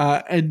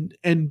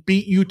and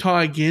beat Utah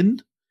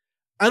again.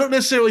 I don't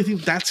necessarily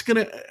think that's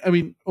going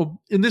to,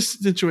 in this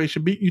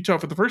situation, beat Utah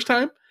for the first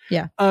time.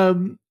 Yeah.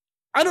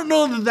 I don't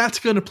know that that's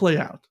going to play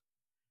out.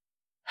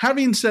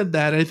 Having said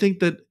that, I think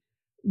that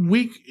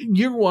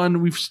year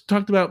one, we've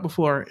talked about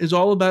before, is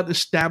all about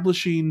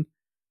establishing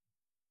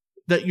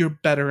that you're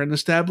better and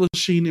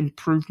establishing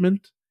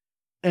improvement.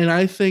 And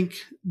I think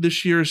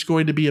this year is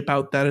going to be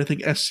about that. I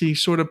think SC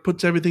sort of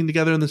puts everything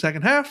together in the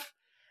second half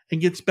and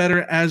gets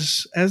better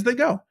as they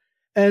go.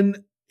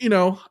 And,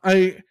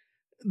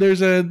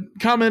 there's a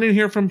comment in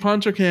here from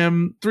Poncho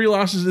Cam, 3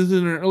 losses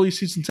isn't an early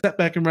season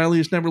setback, and Riley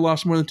has never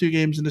lost more than 2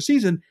 games in a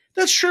season.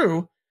 That's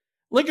true.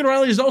 Lincoln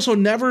Riley has also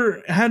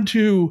never had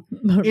to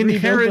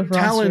inherit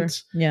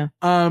talent,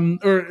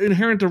 or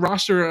inherit a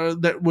roster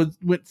that went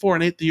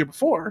 4-8 the year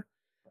before.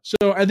 So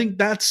I think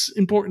that's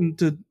important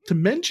to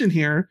mention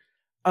here.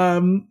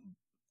 And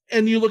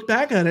you look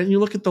back at it, and you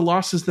look at the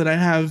losses that I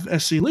have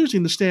SC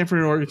losing to Stanford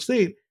and Oregon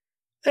State.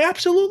 They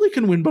absolutely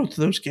can win both of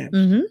those games.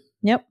 Mm-hmm.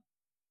 Yep,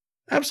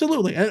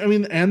 absolutely.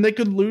 And they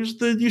could lose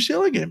the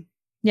UCLA game.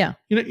 Yeah,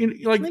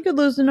 like they could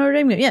lose the Notre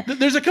Dame game. Yeah,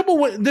 there's a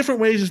couple different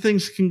ways that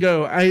things can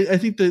go. I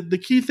think the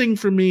key thing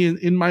for me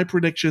in my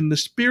prediction, the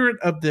spirit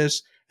of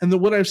this, and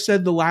what I've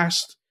said the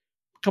last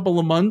couple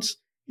of months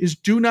is: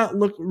 do not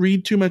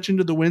read too much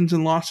into the wins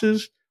and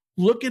losses.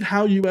 Look at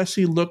how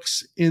USC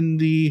looks in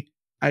the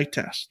eye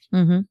test,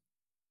 and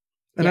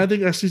I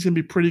think SC is going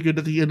to be pretty good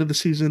at the end of the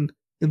season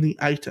in the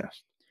eye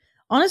test.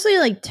 Honestly,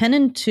 like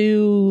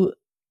 10-2.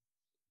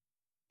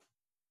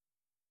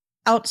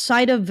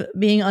 Outside of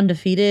being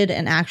undefeated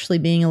and actually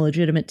being a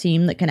legitimate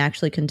team that can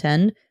actually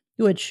contend,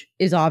 which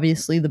is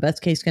obviously the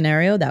best case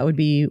scenario, that would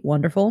be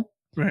wonderful.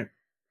 Right.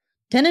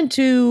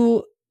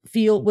 10-2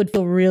 would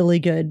feel really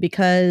good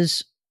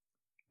because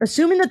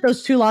assuming that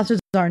those 2 losses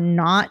are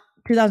not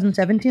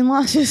 2017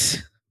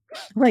 losses,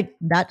 like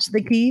that's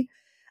the key.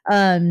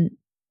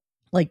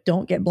 Like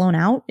don't get blown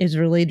out is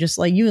really just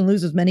like you can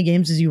lose as many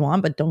games as you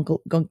want, but don't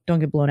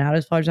get blown out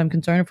as far as I'm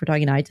concerned if we're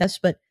talking eye tests.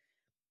 But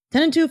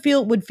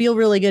 10-2 would feel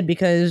really good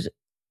because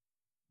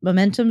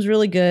momentum's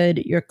really good.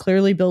 You're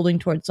clearly building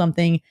towards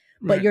something,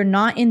 but you're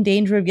not in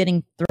danger of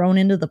getting thrown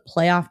into the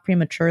playoff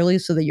prematurely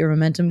so that your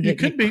momentum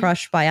get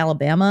crushed by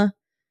Alabama.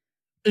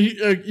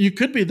 You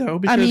could be though.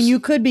 Because, you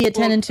could be at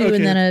 10-2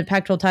 and then a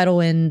Pac-12 title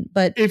win,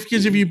 but if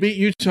you beat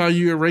Utah,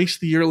 you erase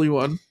the early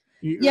one.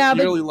 But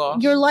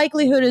loss. Your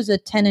likelihood is a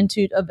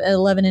 10-2 of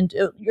 11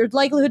 your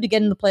likelihood to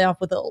get in the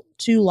playoff with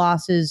 2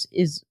 losses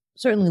is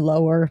certainly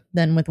lower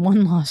than with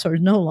 1 loss or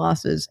no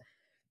losses.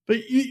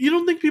 But you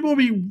don't think people will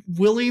be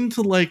willing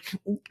to like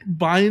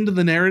buy into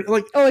the narrative?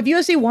 Like, if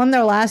USC won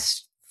their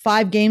last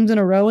 5 games in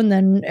a row and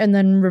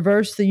then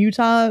reverse the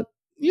Utah,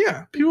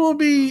 people will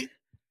be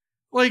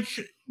like,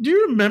 do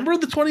you remember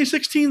the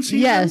 2016 season?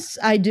 Yes,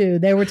 I do.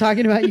 They were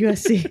talking about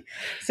USC.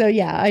 So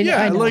I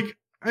know.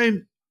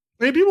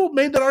 People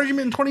made that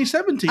argument in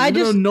 2017, even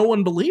though no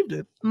one believed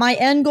it. My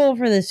end goal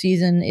for this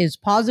season is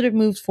positive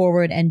moves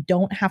forward and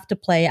don't have to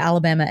play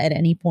Alabama at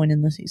any point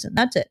in the season.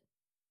 That's it.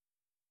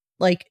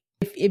 Like,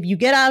 if you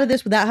get out of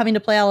this without having to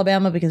play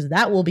Alabama, because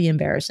that will be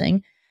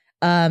embarrassing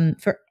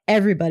for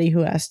everybody who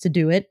has to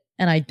do it,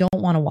 and I don't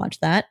want to watch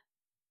that,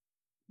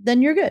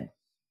 then you're good.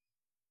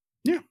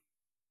 Yeah.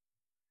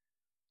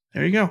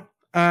 There you go.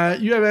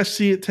 You have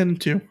SC at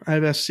 10-2. I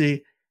have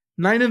SC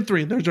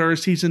 9-3. Those are our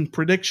season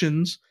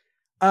predictions.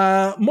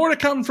 More to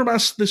come from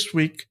us this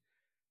week.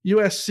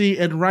 USC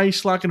and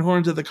Rice locking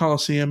horns at the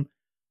Coliseum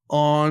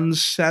on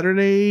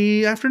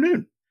Saturday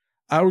afternoon.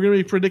 We're going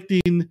to be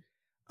predicting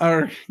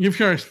our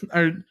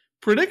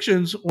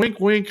predictions. Wink,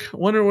 wink.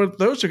 Wonder what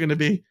those are going to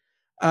be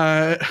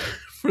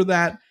for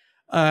that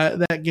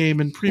game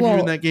and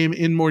previewing that game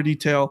in more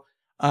detail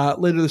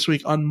later this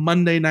week on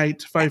Monday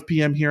night, 5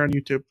 p.m. here on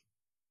YouTube.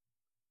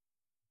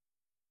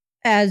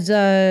 As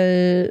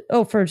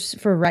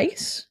for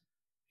Rice.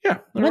 Yeah.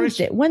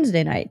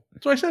 Wednesday night.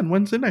 That's what I said,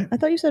 Wednesday night. I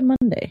thought you said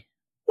Monday.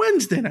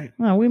 Wednesday night.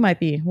 Well, we might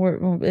be.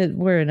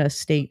 We're in a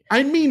state.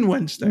 I mean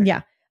Wednesday.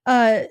 Yeah.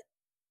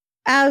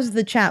 As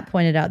the chat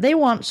pointed out, they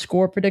want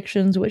score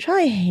predictions, which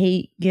I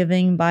hate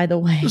giving, by the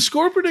way. The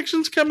score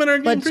predictions come in our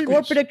game But previews.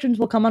 score predictions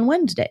will come on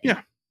Wednesday.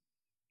 Yeah.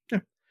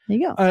 There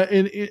you go.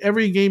 In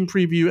every game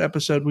preview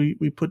episode,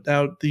 we put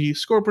out the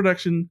score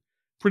predictions.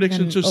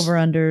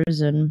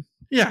 Over-unders and...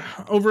 Yeah,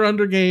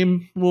 over-under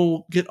game.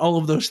 We'll get all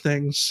of those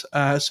things.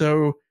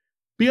 So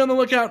be on the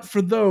lookout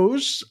for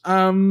those.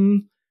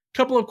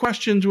 Couple of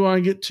questions we want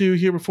to get to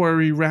here before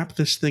we wrap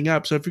this thing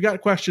up. So if you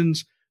got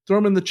questions, throw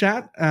them in the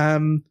chat.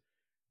 And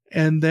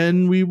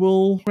then we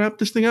will wrap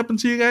this thing up and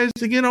see you guys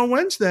again on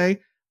Wednesday.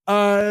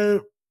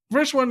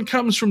 First one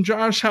comes from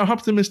Josh. How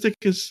optimistic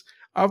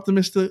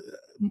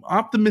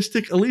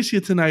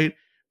Alicia tonight,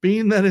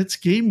 being that it's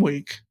game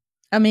week?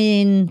 I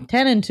mean,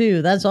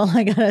 10-2. That's all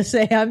I gotta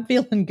say. I'm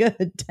feeling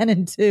good.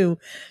 10-2.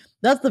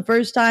 That's the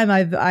first time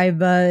I've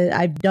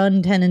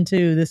done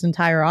 10-2 this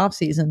entire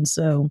offseason.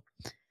 So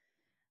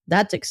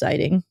that's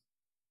exciting.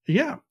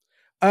 Yeah.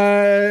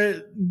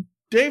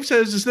 Dave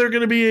says, is there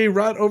going to be a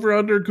Rot Over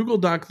Under Google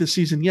Doc this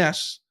season?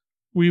 Yes,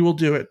 we will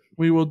do it.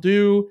 We will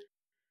do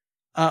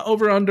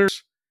over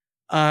unders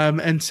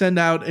and send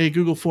out a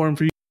Google form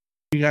for you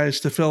guys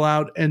to fill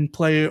out and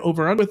play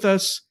over under with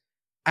us.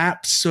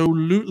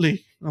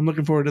 Absolutely. I'm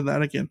looking forward to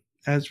that again,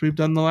 as we've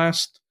done the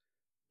last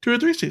 2 or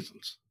 3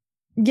 seasons.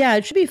 Yeah,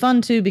 it should be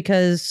fun too,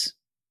 because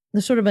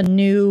there's sort of a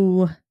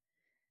new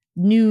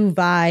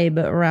vibe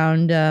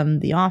around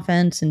the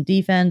offense and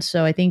defense.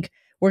 So I think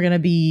we're going to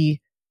be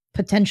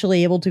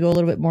potentially able to go a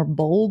little bit more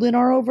bold in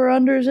our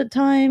over-unders at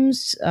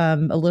times, a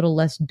little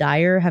less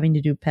dire having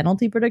to do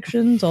penalty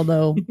predictions,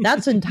 although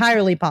that's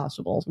entirely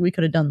possible. We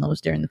could have done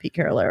those during the Pete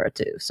Carroll era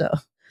too. So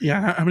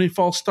yeah, how many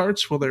false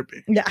starts will there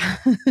be? Yeah.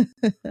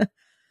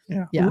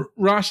 Yeah.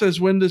 Ross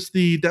says, when does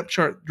the depth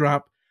chart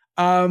drop?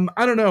 I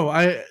don't know.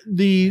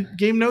 The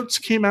game notes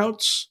came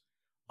out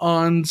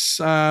on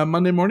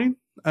Monday morning,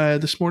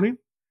 this morning,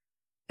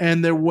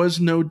 and there was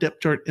no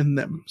depth chart in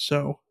them.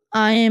 So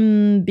I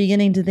am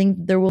beginning to think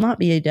there will not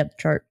be a depth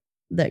chart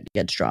that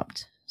gets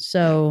dropped.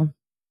 So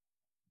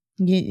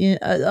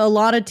a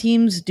lot of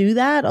teams do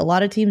that. A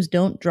lot of teams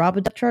don't drop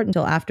a depth chart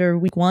until after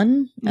week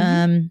 1.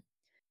 Mm-hmm.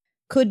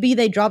 Could be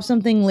they drop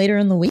something later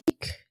in the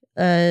week.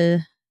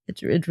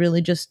 It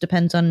really just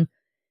depends on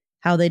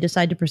how they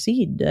decide to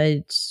proceed.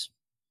 It's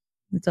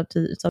up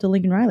to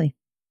Lincoln Riley.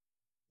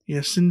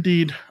 Yes,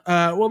 indeed.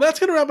 Well, that's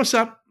going to wrap us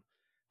up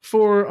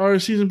for our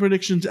season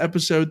predictions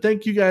episode.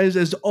 Thank you guys,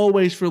 as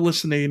always, for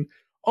listening.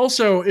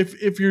 Also,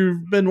 if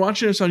you've been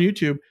watching us on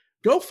YouTube,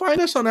 go find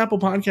us on Apple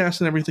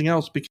Podcasts and everything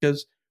else,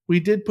 because we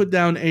did put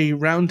down a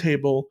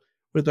roundtable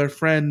with our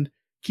friend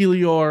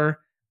Keely Orr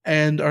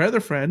and our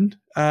other friend,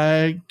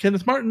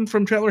 Kenneth Martin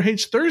from Traveler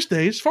Hates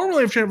Thursdays,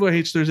 formerly of Traveler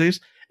Hates Thursdays,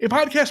 a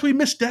podcast we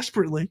miss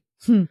desperately.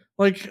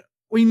 Like,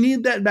 we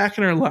need that back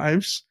in our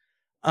lives.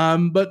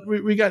 But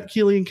we got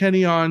Keely and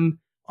Kenny on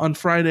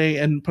Friday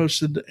and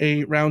posted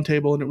a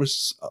roundtable, and it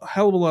was a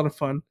hell of a lot of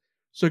fun.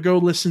 So go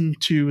listen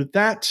to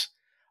that.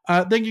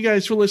 Thank you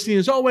guys for listening.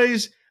 As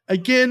always,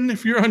 again,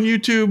 if you're on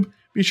YouTube,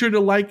 be sure to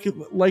like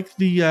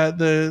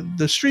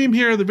the stream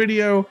here, the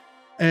video,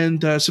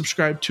 and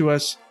subscribe to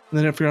us. And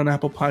then if you're on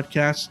Apple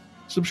Podcasts,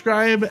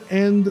 subscribe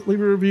and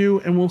leave a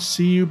review, and we'll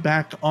see you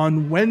back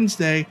on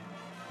Wednesday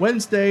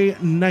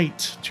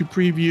night to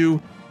preview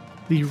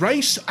the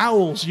Rice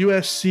Owls,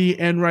 USC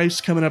and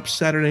Rice, coming up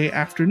Saturday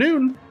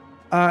afternoon.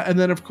 And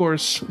then, of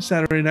course,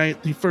 Saturday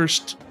night, the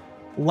first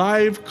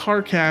live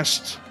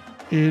CarCast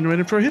in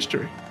Random Troy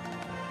history.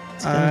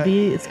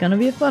 It's gonna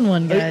be a fun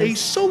one, guys. A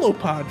solo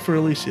pod for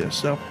Alicia,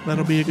 so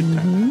that'll be a good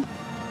time.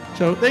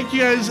 So thank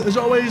you guys, as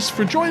always,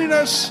 for joining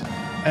us,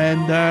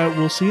 and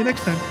we'll see you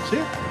next time. See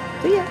ya.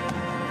 See ya.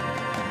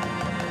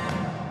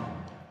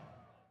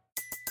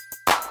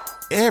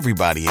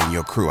 Everybody in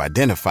your crew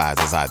identifies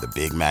as either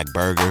Big Mac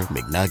Burger,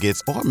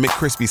 McNuggets, or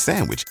McCrispy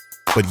Sandwich.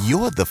 But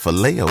you're the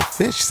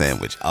Filet-O-Fish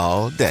Sandwich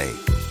all day.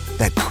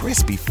 That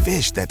crispy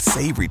fish, that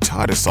savory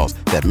tartar sauce,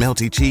 that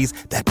melty cheese,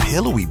 that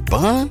pillowy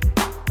bun.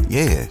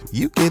 Yeah,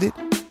 you get it.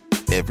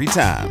 Every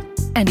time.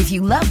 And if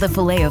you love the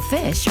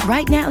Filet-O-Fish,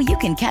 right now you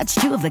can catch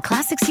 2 of the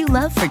classics you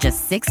love for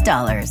just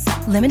 $6.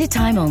 Limited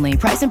time only.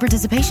 Price and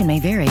participation may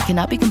vary.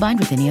 Cannot be combined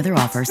with any other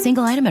offer.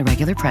 Single item at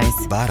regular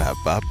price.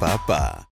 Ba-da-ba-ba-ba.